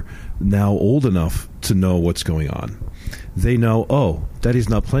 and they're now old enough to know what's going on. They know, oh, Daddy's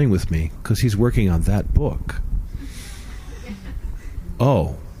not playing with me because he's working on that book.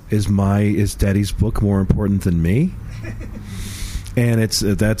 Oh, is Daddy's book more important than me? And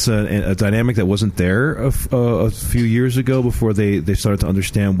that's a dynamic that wasn't there a few years ago before they started to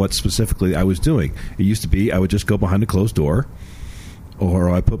understand what specifically I was doing. It used to be I would just go behind a closed door, or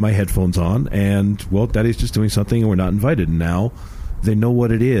I put my headphones on, and, well, Daddy's just doing something and we're not invited. And now they know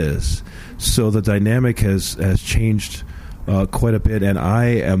what it is. So the dynamic has changed quite a bit, and I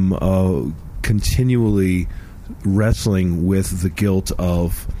am continually wrestling with the guilt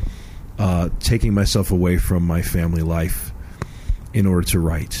of taking myself away from my family life in order to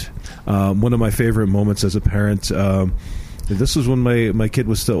write. One of my favorite moments as a parent, this was when my kid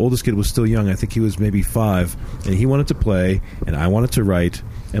was oldest kid was still young. I think he was maybe 5, and he wanted to play, and I wanted to write,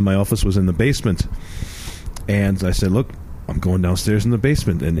 and my office was in the basement. And I said, look, I'm going downstairs in the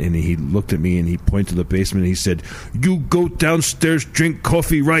basement. And he looked at me, and he pointed to the basement, and he said, you go downstairs, drink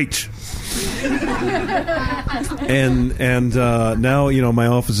coffee, write. and now, my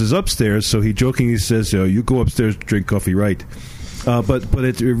office is upstairs, so he jokingly says, you go upstairs, drink coffee, write. But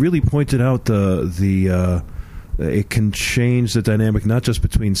it really pointed out it can change the dynamic not just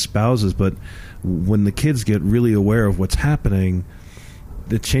between spouses, but when the kids get really aware of what's happening,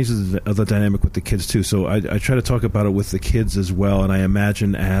 it changes the dynamic with the kids too. So I try to talk about it with the kids as well, and I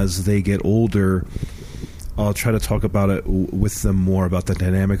imagine as they get older, I'll try to talk about it with them more about the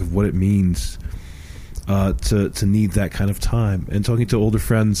dynamic of what it means to need that kind of time. And talking to older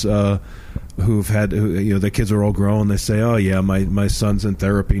friends who've had, their kids are all grown, they say, "Oh yeah, my son's in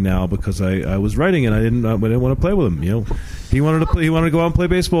therapy now because I was writing and I didn't want to play with him. He wanted to play, he wanted to go out and play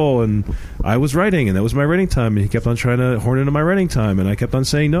baseball, and I was writing, and that was my writing time. And he kept on trying to horn into my writing time, and I kept on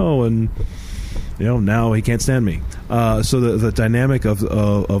saying no, and now he can't stand me. So the dynamic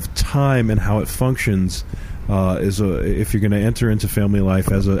of time and how it functions is if you're going to enter into family life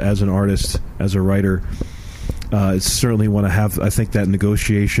as an artist, as a writer. Certainly want to have, I think, that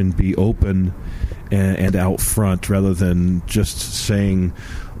negotiation be open and out front rather than just saying,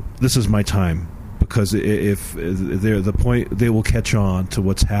 this is my time. Because if they're the point, they will catch on to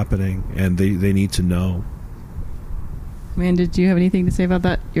what's happening, and they need to know. Amanda, do you have anything to say about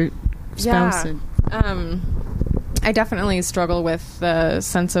that? Your spouse? Yeah. I definitely struggle with the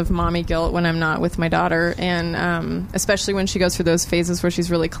sense of mommy guilt when I'm not with my daughter, and especially when she goes through those phases where she's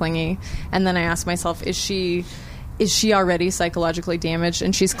really clingy. And then I ask myself, is she already psychologically damaged,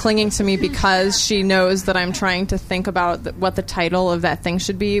 and she's clinging to me because she knows that I'm trying to think about what the title of that thing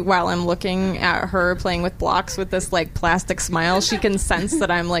should be while I'm looking at her playing with blocks with this like plastic smile. She can sense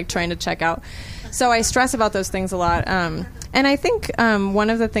that I'm like trying to check out. So I stress about those things a lot. And I think one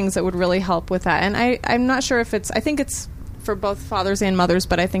of the things that would really help with that, and I'm not sure if I think it's for both fathers and mothers,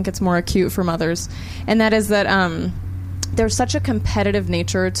 but I think it's more acute for mothers, and that is that there's such a competitive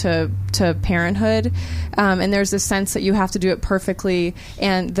nature to parenthood, and there's this sense that you have to do it perfectly,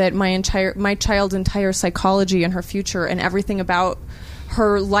 and that my child's entire psychology and her future and everything about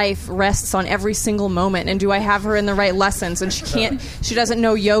her life rests on every single moment. And do I have her in the right lessons? And she doesn't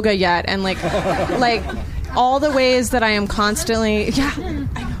know yoga yet, and like all the ways that I am constantly, I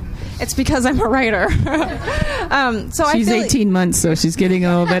know. It's because I'm a writer. So she's 18 months, so she's getting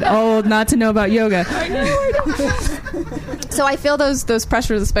a little bit old not to know about yoga. I know. So I feel those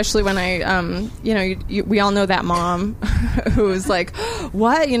pressures, especially when I, we all know that mom who is like,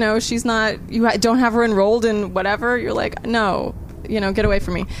 what? She's not, you don't have her enrolled in whatever. You're like, no, get away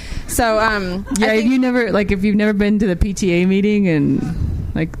from me. So, if you've never been to the PTA meeting and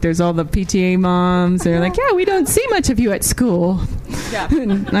there's all the PTA moms, they're like, yeah, we don't see much of you at school. Yeah.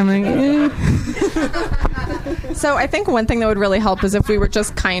 And I'm like, So I think one thing that would really help is if we were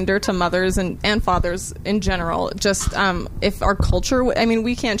just kinder to mothers and fathers in general. Just if our culture,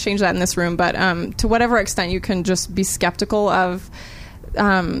 we can't change that in this room, but to whatever extent you can just be skeptical of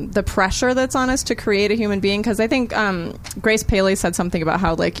the pressure that's on us to create a human being, because I think Grace Paley said something about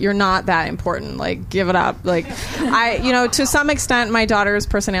how you're not that important, give it up. To some extent my daughter's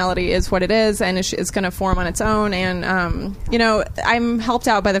personality is what it is, and it's going to form on its own, and I'm helped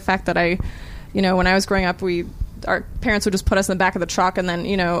out by the fact that when I was growing up, our parents would just put us in the back of the truck, and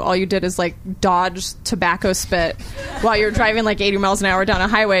then all you did is dodge tobacco spit while you're driving 80 miles an hour down a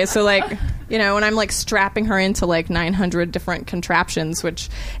highway. So and I'm strapping her into 900 different contraptions, which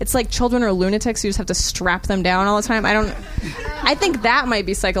it's children are lunatics. You just have to strap them down all the time. I think that might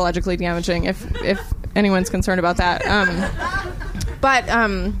be psychologically damaging if anyone's concerned about that. But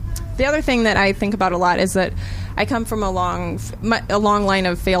the other thing that I think about a lot is that I come from a long line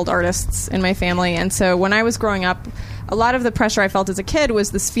of failed artists in my family, and so when I was growing up, a lot of the pressure I felt as a kid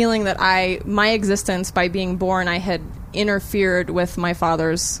was this feeling that my existence, by being born, I had interfered with my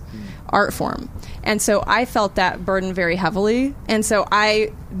father's art form. And so I felt that burden very heavily, and so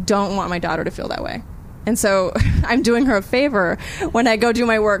I don't want my daughter to feel that way. And so I'm doing her a favor when I go do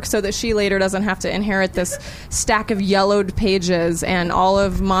my work so that she later doesn't have to inherit this stack of yellowed pages and all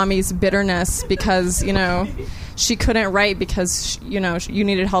of mommy's bitterness because, she couldn't write because, you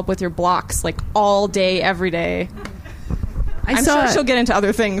needed help with your blocks all day, every day. I'm sure she'll get into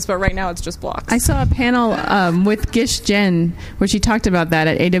other things, but right now it's just blocks. I saw a panel with Gish Jen where she talked about that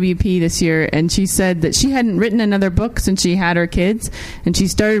at AWP this year, and she said that she hadn't written another book since she had her kids, and she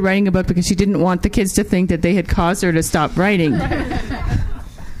started writing a book because she didn't want the kids to think that they had caused her to stop writing.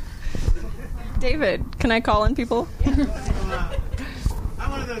 David, can I call in people?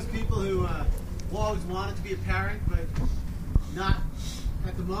 I'm one of those people who always wanted to be a parent, but not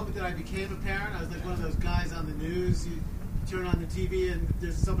at the moment that I became a parent. I was one of those guys on the news. You turn on the TV and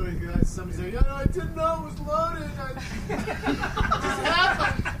there's somebody saying, I didn't know it was loaded. It just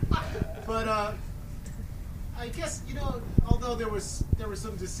happened. But I guess, although there were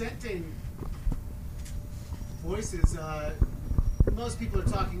some dissenting voices, most people are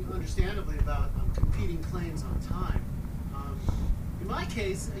talking understandably about competing claims on time. In my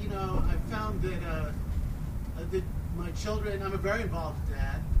case, I found that my children, I'm a very involved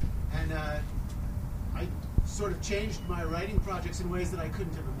dad, and I sort of changed my writing projects in ways that I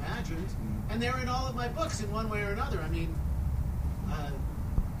couldn't have imagined, and they're in all of my books in one way or another.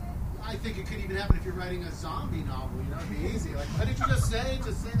 I think it could even happen if you're writing a zombie novel. It'd be easy. What did you just say?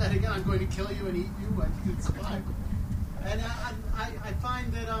 Just say that again. I'm going to kill you and eat you. I didn't survive. And I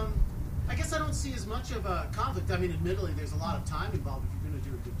find that I guess I don't see as much of a conflict. Admittedly, there's a lot of time involved if you're going to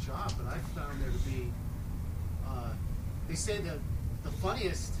do a good job, but I found there to be, they say that the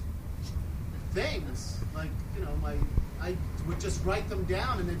funniest things, I would just write them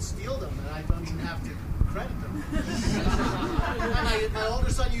down and then steal them, and I don't even have to credit them. And my older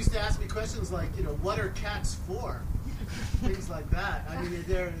son used to ask me questions like, what are cats for? Things like that.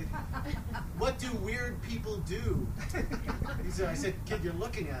 What do weird people do? I said, kid, you're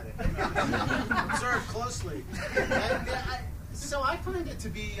looking at it. Observe closely. So I find it to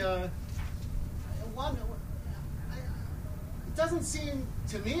be it doesn't seem,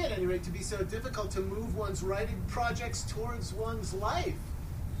 to me at any rate, to be so difficult to move one's writing projects towards one's life.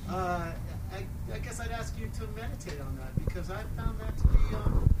 I guess I'd ask you to meditate on that, because I found that to be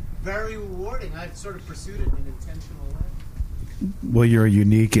very rewarding. I've sort of pursued it in an intentional way. Well, you're a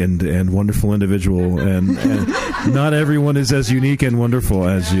unique and wonderful individual, and not everyone is as unique and wonderful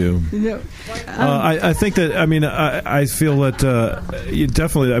as you. I think that, I feel that you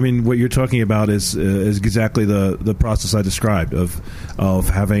definitely, what you're talking about is exactly the process I described of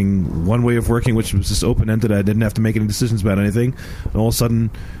having one way of working, which was just open-ended. I didn't have to make any decisions about anything, and all of a sudden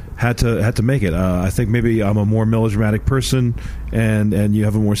had to make it. I think maybe I'm a more melodramatic person, and you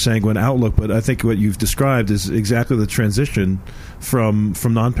have a more sanguine outlook. But I think what you've described is exactly the transition from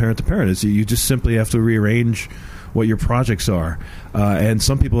non-parent to parent. Is you just simply have to rearrange what your projects are, and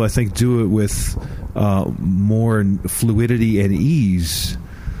some people I think do it with more fluidity and ease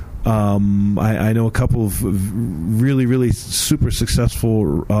I know a couple of really, really super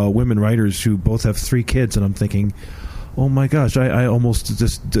successful women writers who both have 3 kids, and I'm thinking, oh my gosh, I almost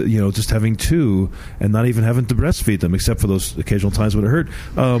just having 2 and not even having to breastfeed them, except for those occasional times when it hurt.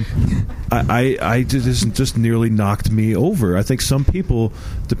 I just nearly knocked me over. I think some people,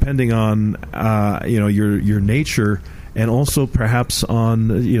 depending on your nature, and also perhaps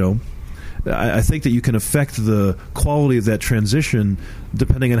on I think that you can affect the quality of that transition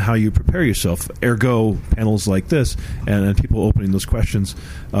depending on how you prepare yourself. Ergo, panels like this and people opening those questions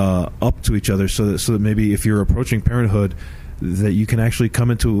up to each other, so that maybe if you're approaching parenthood, that you can actually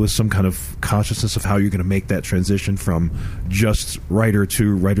come into it with some kind of consciousness of how you're going to make that transition from just writer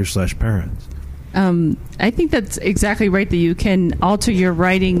to writer/parent. I think that's exactly right, that you can alter your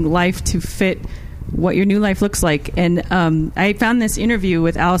writing life to fit what your new life looks like. And I found this interview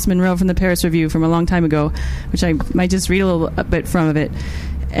with Alice Munro from the Paris Review from a long time ago, which I might just read a little bit from it.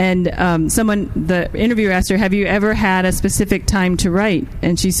 And the interviewer asked her, have you ever had a specific time to write?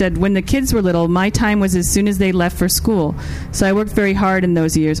 And she said, when the kids were little, my time was as soon as they left for school. So I worked very hard in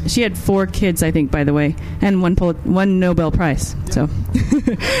those years. She had 4 kids, I think, by the way, and one Nobel Prize. So,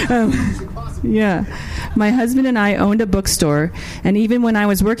 yeah. My husband and I owned a bookstore, and even when I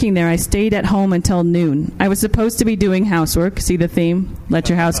was working there, I stayed at home until noon. I was supposed to be doing housework. See the theme? Let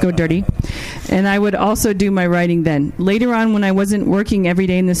your house go dirty. And I would also do my writing then. Later on, when I wasn't working every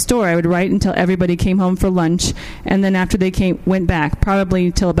day in the store, I would write until everybody came home for lunch, and then after they went back, probably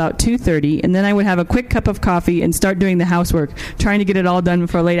until about 2:30, and then I would have a quick cup of coffee and start doing the housework, trying to get it all done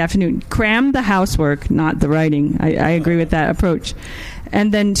before late afternoon. Cram the housework, not the writing. I agree with that approach.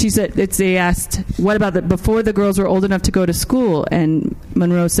 And then she said, they asked, what about before the girls were old enough to go to school? And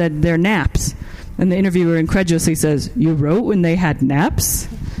Munro said, their naps. And the interviewer incredulously says, you wrote when they had naps?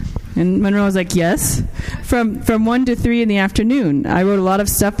 And Munro was like, yes. From 1 to 3 in the afternoon. I wrote a lot of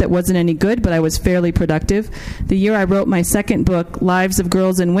stuff that wasn't any good, but I was fairly productive. The year I wrote my second book, Lives of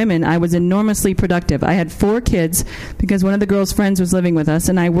Girls and Women, I was enormously productive. I had 4 kids because one of the girls' friends was living with us,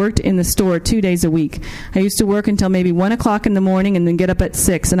 and I worked in the store 2 days a week. I used to work until maybe 1 o'clock in the morning and then get up at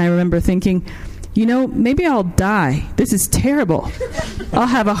 6, and I remember thinking, maybe I'll die. This is terrible. I'll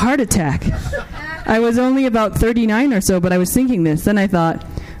have a heart attack. I was only about 39 or so, but I was thinking this. Then I thought,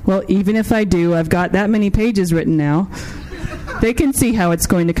 well, even if I do, I've got that many pages written now. They can see how it's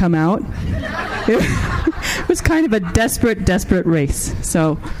going to come out. It was kind of a desperate race.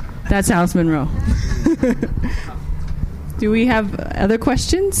 So that's Alice Munro. Do we have other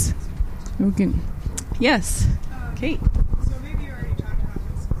questions? Okay. Yes. Kate. So maybe you already talked about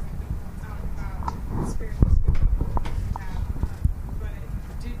this, about spiritual school, but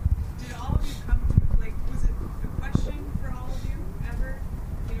did all of you come to, was it a question for all of you ever,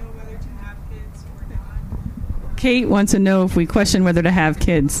 whether to have kids or not? Kate wants to know if we question whether to have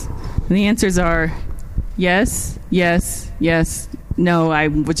kids. And the answers are yes, yes, yes. No, I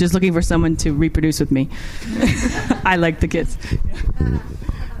was just looking for someone to reproduce with me. I like the kids.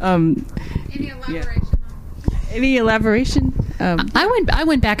 Any elaboration? Any elaboration? I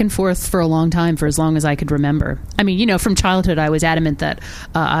went back and forth for a long time, for as long as I could remember. I mean, from childhood, I was adamant that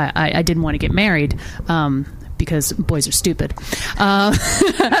I didn't want to get married. Because boys are stupid. And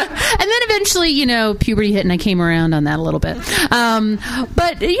then eventually, puberty hit and I came around on that a little bit.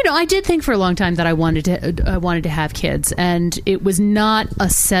 But, I did think for a long time that I wanted to have kids. And it was not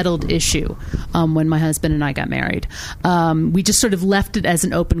a settled issue when my husband and I got married. We just sort of left it as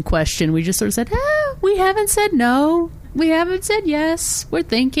an open question. We just sort of said, we haven't said no. We haven't said yes. We're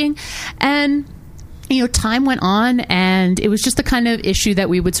thinking. And time went on, and it was just the kind of issue that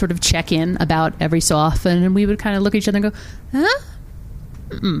we would sort of check in about every so often, and we would kind of look at each other and go,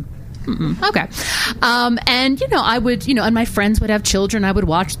 huh? Okay. And, I would, and my friends would have children. I would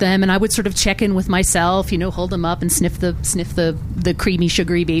watch them, and I would sort of check in with myself, hold them up and sniff the creamy,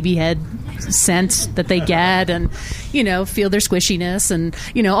 sugary baby head scent that they get, and, feel their squishiness and,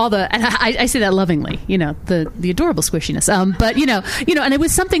 all the, and I say that lovingly, the adorable squishiness. But, and it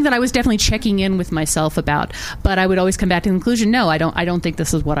was something that I was definitely checking in with myself about, but I would always come back to the conclusion, no, I don't think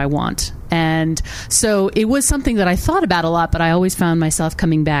this is what I want. And so it was something that I thought about a lot, but I always found myself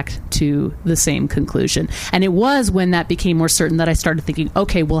coming back to the same conclusion. And it was when that became more certain that I started thinking,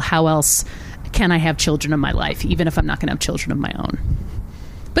 okay, well, how else can I have children in my life, even if I'm not going to have children of my own?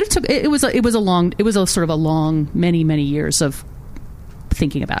 But it was a sort of a long, many, many years of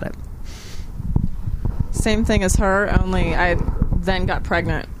thinking about it. Same thing as her, only I then got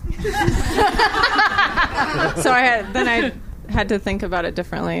pregnant. So I had to think about it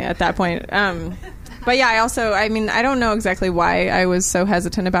differently at that point. But yeah, I don't know exactly why I was so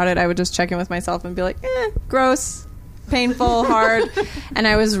hesitant about it. I would just check in with myself and be like, gross. painful, hard, and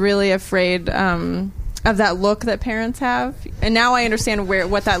I was really afraid of that look that parents have. And now I understand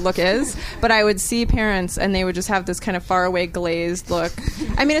what that look is, but I would see parents and they would just have this kind of faraway glazed look.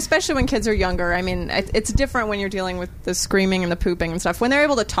 I mean, especially when kids are younger. I mean, it's different when you're dealing with the screaming and the pooping and stuff. When they're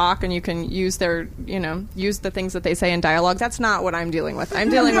able to talk and you can use use the things that they say in dialogue, that's not what I'm dealing with.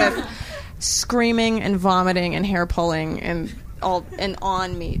 I'm dealing with screaming and vomiting and hair pulling and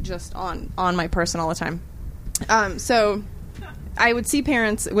on me, just on my person all the time. So I would see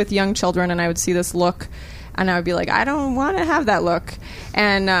parents with young children, and I would see this look, and I would be like, I don't want to have that look.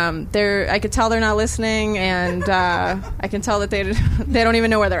 And I could tell they're not listening, and I can tell that they don't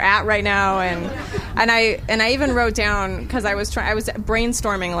even know where they're at right now. And I even wrote down, because I was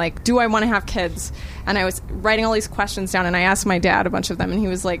brainstorming, like, do I want to have kids? And I was writing all these questions down, and I asked my dad a bunch of them, and he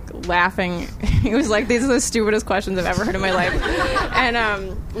was like laughing. He was like, these are the stupidest questions I've ever heard in my life.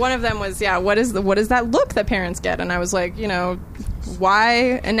 And one of them was, what is that look that parents get? And I was like,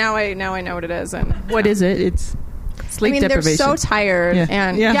 why? And now I know what it is. And what is it? It's sleep deprivation. They're so tired,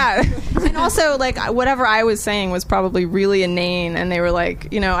 and and also like whatever I was saying was probably really inane, and they were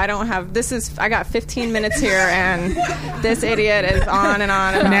like, I don't have I got 15 minutes here, and this idiot is on and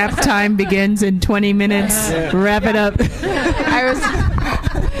on. And nap time begins in 20 minutes. Wrap it up. I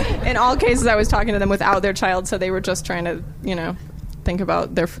was in all cases I was talking to them without their child, so they were just trying to think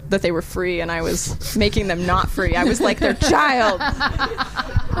about that they were free, and I was making them not free. I was like their child.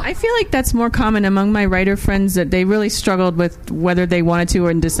 I feel like that's more common among my writer friends, that they really struggled with whether they wanted to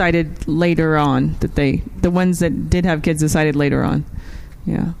and decided later on, that the ones that did have kids decided later on.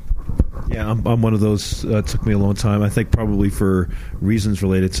 Yeah, I'm one of those. It took me a long time. I think probably for reasons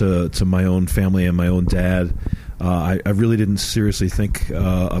related to my own family and my own dad. I really didn't seriously think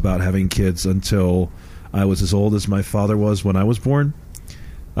about having kids until I was as old as my father was when I was born,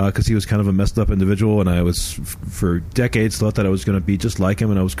 because he was kind of a messed up individual, and I was for decades thought that I was going to be just like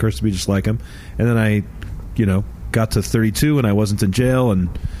him, and I was cursed to be just like him. And then I, got to 32 and I wasn't in jail, and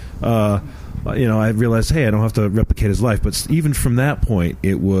I realized, hey, I don't have to replicate his life. But even from that point,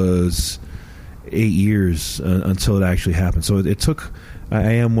 it was 8 years until it actually happened. So it took.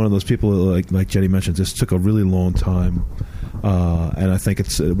 I am one of those people like Jenny mentioned. This took a really long time. And I think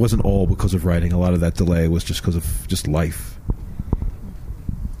it wasn't all because of writing. A lot of that delay was just because of just life.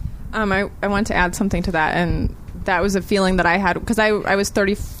 I want to add something to that, and that was a feeling that I had because I was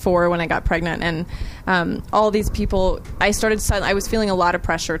 34 when I got pregnant, and all these people, I was feeling a lot of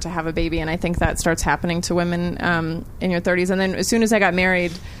pressure to have a baby, and I think that starts happening to women in your 30s. And then as soon as I got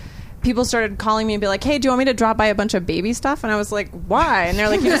married, people started calling me and be like, hey, do you want me to drop by a bunch of baby stuff? And I was like, why? And they're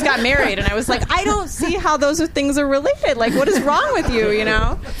like, you just got married. And I was like, I don't see how those things are related. Like, what is wrong with you,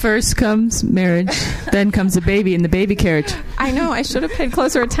 First comes marriage, then comes the baby in the baby carriage. I know. I should have paid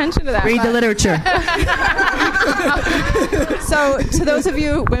closer attention to that. Read the literature. So to those of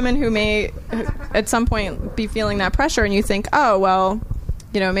you women who may at some point be feeling that pressure and you think, oh, well,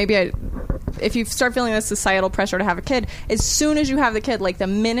 maybe if you start feeling this societal pressure to have a kid, as soon as you have the kid, like the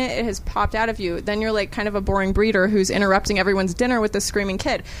minute it has popped out of you, then you're like kind of a boring breeder who's interrupting everyone's dinner with this screaming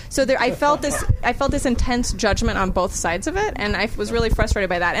kid. So I felt this intense judgment on both sides of it, and I was really frustrated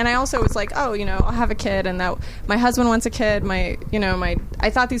by that. And I also was like, oh, I'll have a kid, and that my husband wants a kid. I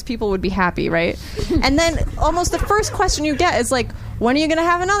thought these people would be happy, right? And then almost the first question you get is like, when are you going to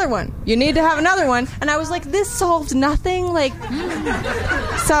have another one? You need to have another one. And I was like, this solved nothing. Like,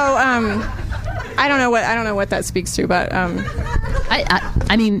 so I don't know what that speaks to, but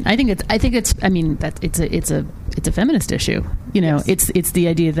it's a feminist issue. Yes. It's the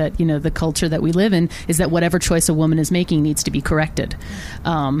idea that the culture that we live in is that whatever choice a woman is making needs to be corrected.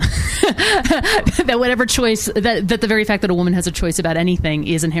 That whatever choice that the very fact that a woman has a choice about anything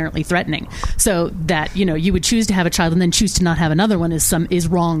is inherently threatening. So that you would choose to have a child and then choose to not have another one is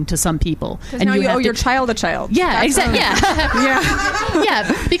wrong to some people. And now you owe your child a child. Yeah, exactly.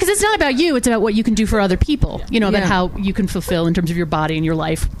 Yeah, because it's not about you; it's about what you can do for other people. About how you can fulfill in terms of your body and your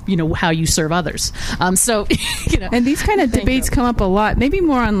life. How you serve others. And these kind of debates come up a lot, maybe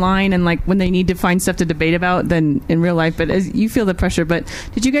more online and like when they need to find stuff to debate about than in real life. But as you feel the pressure. But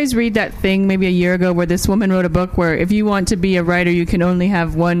did you guys read that thing maybe a year ago where this woman wrote a book where if you want to be a writer, you can only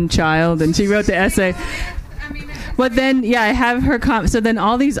have one child, and she wrote the essay. But then, I have her so then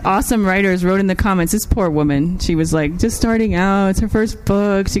all these awesome writers wrote in the comments, this poor woman, she was like just starting out, it's her first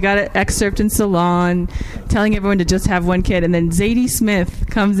book, she got an excerpt in Salon telling everyone to just have one kid, and then Zadie Smith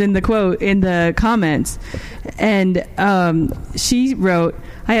comes in the quote in the comments, and she wrote,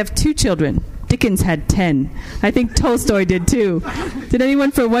 I have 2 children. Dickens had 10. I think Tolstoy did too. Did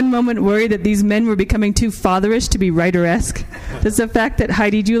anyone for one moment worry that these men were becoming too fatherish to be writer-esque? Does the fact that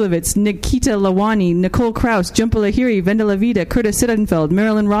Heidi Julavitz, Nikita Lawani, Nicole Krauss, Jhumpa Lahiri, Vendela Vida, Curtis Sittenfeld,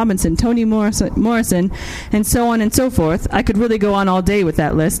 Marilyn Robinson, Toni Morrison, and so on and so forth, I could really go on all day with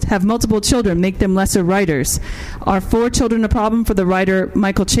that list, have multiple children make them lesser writers? Are 4 children a problem for the writer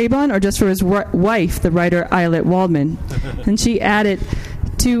Michael Chabon, or just for his wife, the writer Ayelet Waldman? And she added,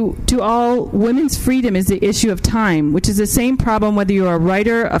 To all, women's freedom is the issue of time, which is the same problem whether you're a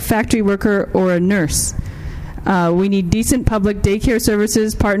writer, a factory worker, or a nurse. We need decent public daycare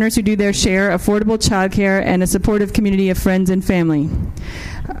services, partners who do their share, affordable childcare, and a supportive community of friends and family.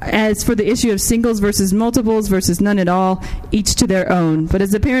 As for the issue of singles versus multiples versus none at all, each to their own. But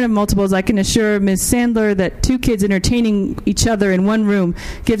as a parent of multiples, I can assure Ms. Sandler that 2 kids entertaining each other in one room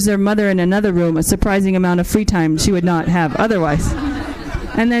gives their mother in another room a surprising amount of free time she would not have otherwise.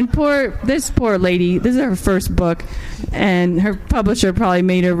 And then this poor lady, this is her first book, and her publisher probably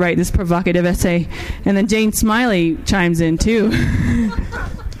made her write this provocative essay. And then Jane Smiley chimes in, too.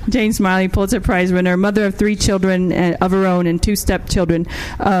 Jane Smiley, Pulitzer Prize winner, mother of 3 children of her own and 2 stepchildren.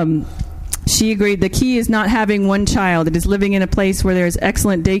 She agreed the key is not having one child. It is living in a place where there is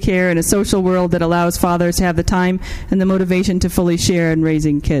excellent daycare and a social world that allows fathers to have the time and the motivation to fully share in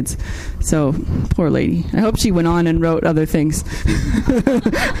raising kids. So, poor lady. I hope she went on and wrote other things.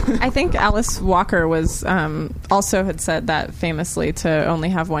 I think Alice Walker was also had said that famously, to only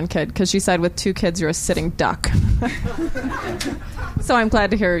have 1 kid, because she said with 2 kids you're a sitting duck. So I'm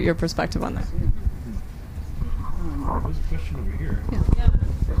glad to hear your perspective on that. There's a question over here. Yeah.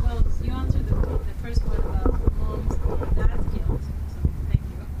 Well, you answered the first one about mom's dad's guilt, so thank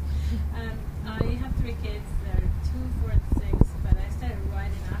you. I have 3 kids. They're 2, 4, and 6, but I started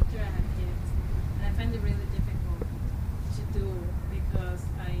writing after I had kids, and I find it really difficult to do because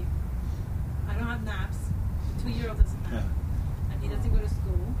I don't have naps. The 2-year-old doesn't nap, and he doesn't go to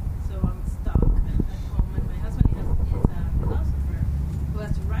school, so I'm stuck at home. And my husband is a philosopher who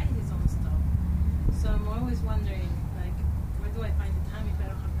has to write his own stuff. So I'm always wondering, like, where do I find the time if I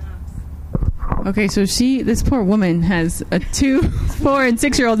don't have naps? Okay, so this poor woman has a 2, 4, and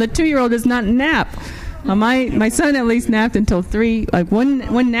 6-year-old. The 2-year-old does not nap. My son at least napped until 3. Like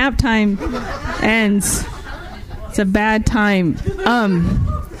when nap time ends, it's a bad time.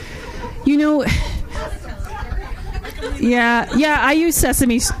 Yeah. I used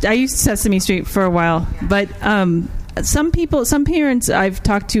Sesame Street for a while, but some parents I've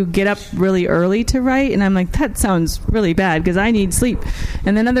talked to get up really early to write, and I'm like, that sounds really bad because I need sleep.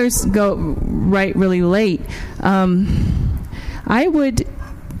 And then others go write really late. I would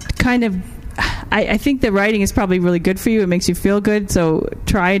kind of, I think the writing is probably really good for you. It makes you feel good, so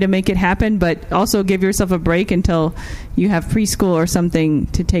try to make it happen, but also give yourself a break until you have preschool or something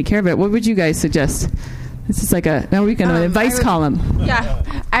to take care of it. What would you guys suggest? This is like an advice column. Yeah,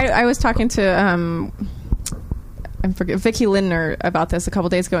 I was talking to Vicki Lindner about this a couple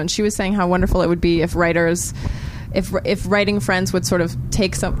days ago, and she was saying how wonderful it would be if writers, if writing friends would sort of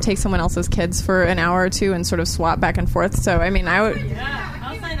take someone else's kids for an hour or 2 and sort of swap back and forth. So I mean, I would. Yeah,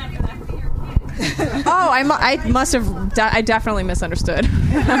 I'll sign up for that for your kids. I must have. I definitely misunderstood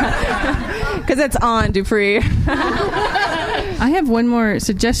because it's on Dupree. I have one more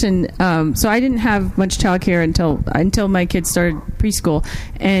suggestion. So I didn't have much childcare until my kids started preschool,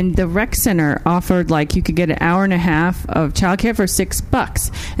 and the rec center offered you could get an hour and a half of childcare for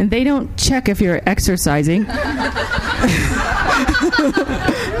 $6, and they don't check if you're exercising.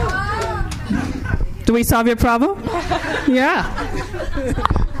 Do we solve your problem? Yeah.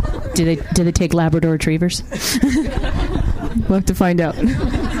 Do they take Labrador retrievers? We'll have to find out.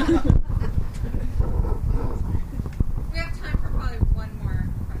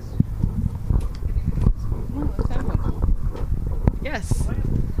 Yes. So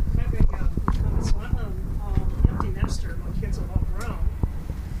I'm an empty nester. My kids have all grown,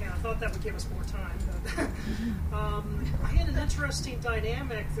 and I thought that would give us more time. But I had an interesting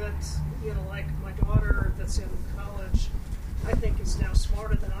dynamic that, like my daughter that's in college, I think is now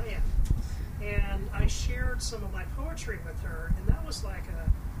smarter than I am. And I shared some of my poetry with her, and that was like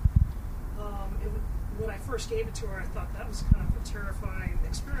when I first gave it to her, I thought that was kind of a terrifying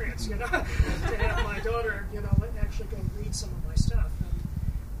experience, to have my daughter, actually go read some of my stuff.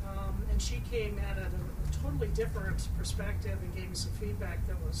 And she came at it a totally different perspective and gave me some feedback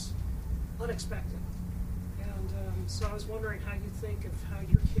that was unexpected. And so I was wondering how you think of how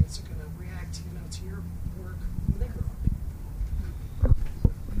your kids are going to react, to your work when they grow up.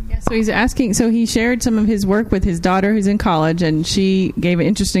 Yeah, so he's asking. So he shared some of his work with his daughter, who's in college, and she gave an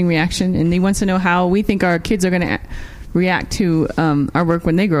interesting reaction. And he wants to know how we think our kids are going to react to our work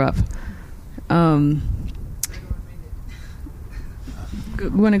when they grow up. Want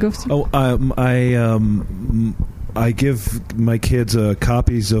to go? I give my kids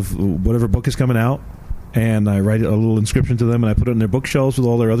copies of whatever book is coming out, and I write a little inscription to them, and I put it in their bookshelves with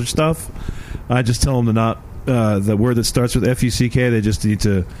all their other stuff. I just tell them to not the word that starts with FUCK. They just need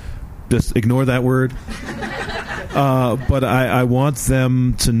to just ignore that word. But I want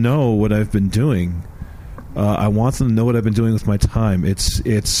them to know what I've been doing. I want them to know what I've been doing with my time.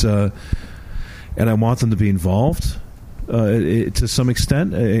 And I want them to be involved. To some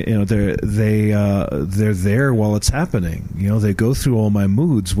extent, they're there while it's happening. They go through all my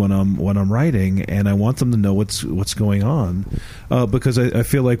moods when I'm writing, and I want them to know what's going on, because I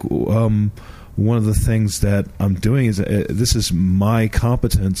feel like one of the things that I'm doing is this is my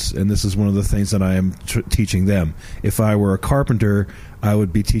competence, and this is one of the things that I am teaching them. If I were a carpenter, I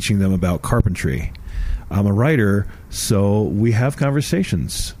would be teaching them about carpentry. I'm a writer, so we have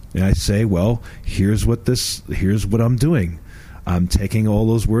conversations. And I say, well, here's what I'm doing. I'm taking all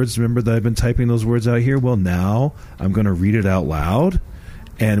those words. Remember that I've been typing those words out here? Well, now I'm going to read it out loud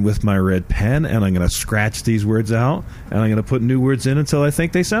and with my red pen, and I'm going to scratch these words out, and I'm going to put new words in until I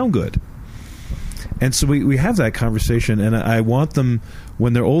think they sound good. And so we have that conversation, and I want them,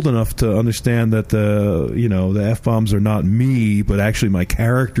 when they're old enough to understand that the F-bombs are not me, but actually my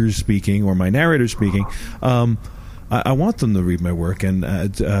characters speaking or my narrator speaking, I want them to read my work, and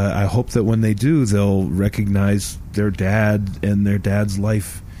I hope that when they do, they'll recognize their dad and their dad's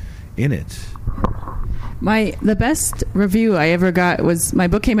life in it. The best review I ever got was my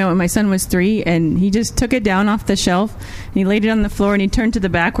book came out when my son was 3, and he just took it down off the shelf, and he laid it on the floor, and he turned to the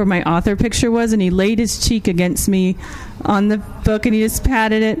back where my author picture was, and he laid his cheek against me on the book, and he just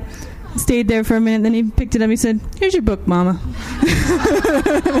patted it. Stayed there for a minute, then he picked it up. He said, "Here's your book, Mama."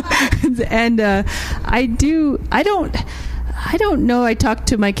 And I don't know. I talk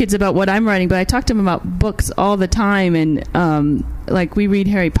to my kids about what I'm writing, but I talk to them about books all the time. And like we read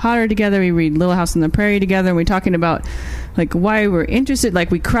Harry Potter together, we read Little House on the Prairie together, and we're talking about like why we're interested.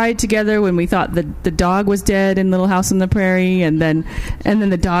 Like we cried together when we thought the dog was dead in Little House on the Prairie, and then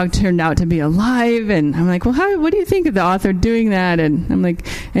the dog turned out to be alive. And I'm like, well, what do you think of the author doing that? And I'm like,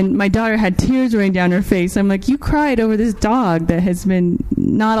 and my daughter had tears running down her face. I'm like, you cried over this dog that has been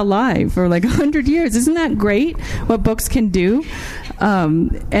not alive for like 100 years. Isn't that great? What books can do?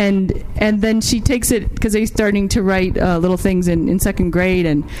 And then she takes it because they're starting to write little things in second grade,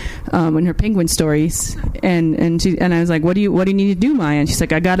 and in her penguin stories. And I was like, what do you need to do, Maya? And she's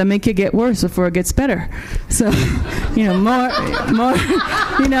like, I got to make it get worse before it gets better. So, more,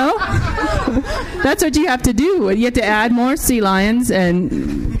 that's what you have to do. You have to add more sea lions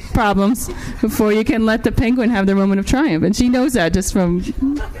and problems before you can let the penguin have their moment of triumph. And she knows that just from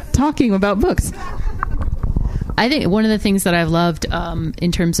talking about books. I think one of the things that I've loved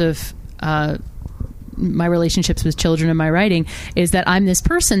in terms of my relationships with children and my writing is that I'm this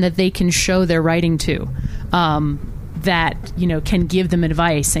person that they can show their writing to, that can give them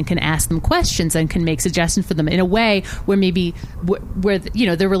advice and can ask them questions and can make suggestions for them in a way where maybe where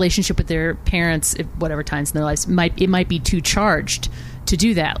their relationship with their parents at whatever times in their lives might be too charged to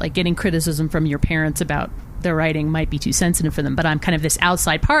do that. Like getting criticism from your parents about their writing might be too sensitive for them, but I'm kind of this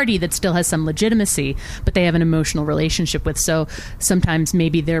outside party that still has some legitimacy, but they have an emotional relationship with. So sometimes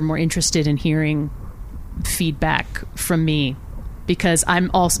maybe they're more interested in hearing feedback from me because I'm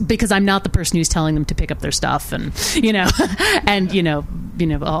not the person who's telling them to pick up their stuff and I'll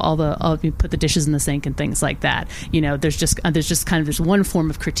put the dishes in the sink and things like that. There's just kind of this one form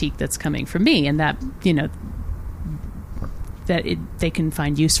of critique that's coming from me, and that they can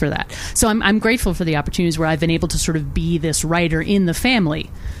find use for that. So I'm grateful for the opportunities where I've been able to sort of be this writer in the family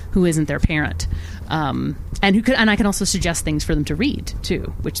who isn't their parent, and I can also suggest things for them to read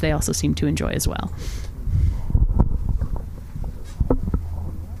too, which they also seem to enjoy as well.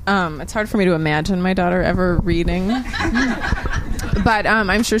 It's hard for me to imagine my daughter ever reading, but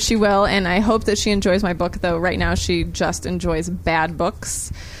I'm sure she will, and I hope that she enjoys my book, though right now she just enjoys bad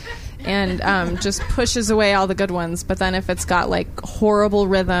books and just pushes away all the good ones. But then if it's got like horrible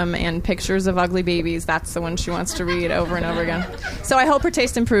rhythm and pictures of ugly babies, that's the one she wants to read over and over again. So I hope her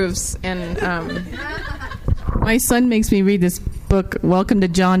taste improves. And my son makes me read this book, Welcome to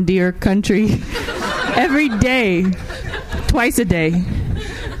John Deere Country, every day, twice a day.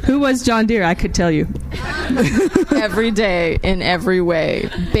 Who was John Deere? I could tell you. Every day, in every way,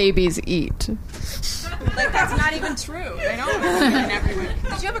 babies eat. Like, that's not even true. They don't eat in every way.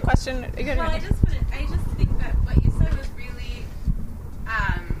 Did you have a question? Well, I just think that what you said was really,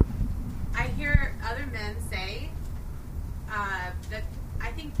 I hear other men say that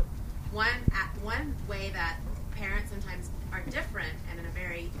I think one way that parents sometimes are different and in a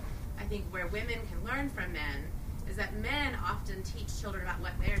very I think where women can learn from men is that men often teach children about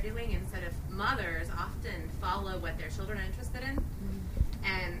what they're doing instead of mothers often follow what their children are interested in.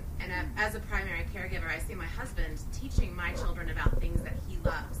 And as a primary caregiver, I see my husband teaching my children about things that he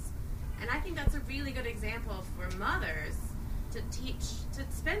loves. And I think that's a really good example for mothers to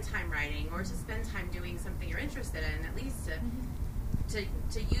spend time writing or to spend time doing something you're interested in, at least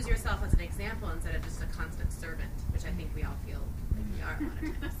to use yourself as an example instead of just a constant servant, which I think we all feel like we are a lot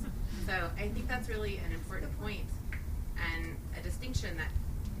of times. So I think that's really an important point and a distinction that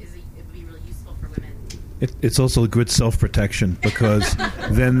it would be really useful for women. It's also good self-protection because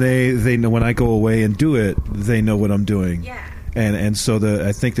then they know when I go away and do it, they know what I'm doing. Yeah. And so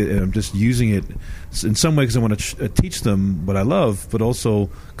I think that I'm just using it in some way because I want to teach them what I love, but also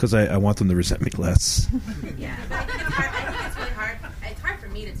because I want them to resent me less. Yeah, but I think it's hard. I think it's really hard. It's hard for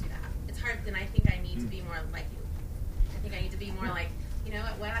me to do that. It's hard, and I think I need to be more like you. I think I need to be more like, you know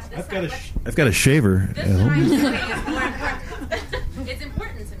what? I've got a shaver. This is what I'm doing is more important. It's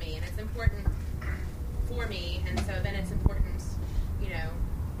important to me, and it's important for me, and so then it's important,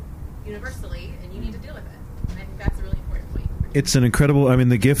 universally, and you need to deal with it. And I think that's a really important point. It's an incredible. I mean,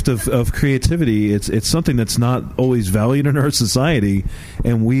 the gift of creativity. It's something that's not always valued in our society,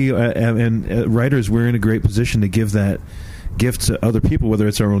 and we writers, we're in a great position to give that gift to other people, whether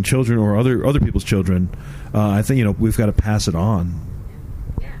it's our own children or other people's children. I think we've got to pass it on.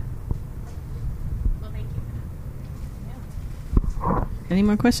 Yeah. Well, thank you. Any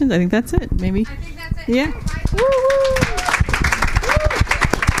more questions? I think that's it. Maybe. I think that's it. Yeah. Woo-hoo.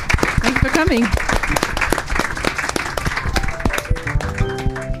 Thanks for coming.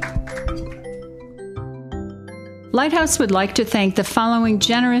 Lighthouse would like to thank the following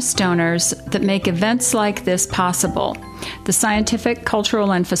generous donors that make events like this possible: the Scientific,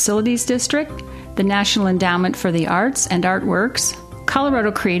 Cultural, and Facilities District, the National Endowment for the Arts and Artworks,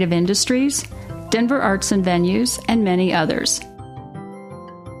 Colorado Creative Industries, Denver Arts and Venues, and many others.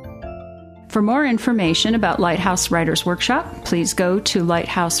 For more information about Lighthouse Writers Workshop, please go to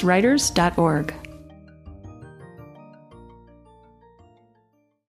lighthousewriters.org.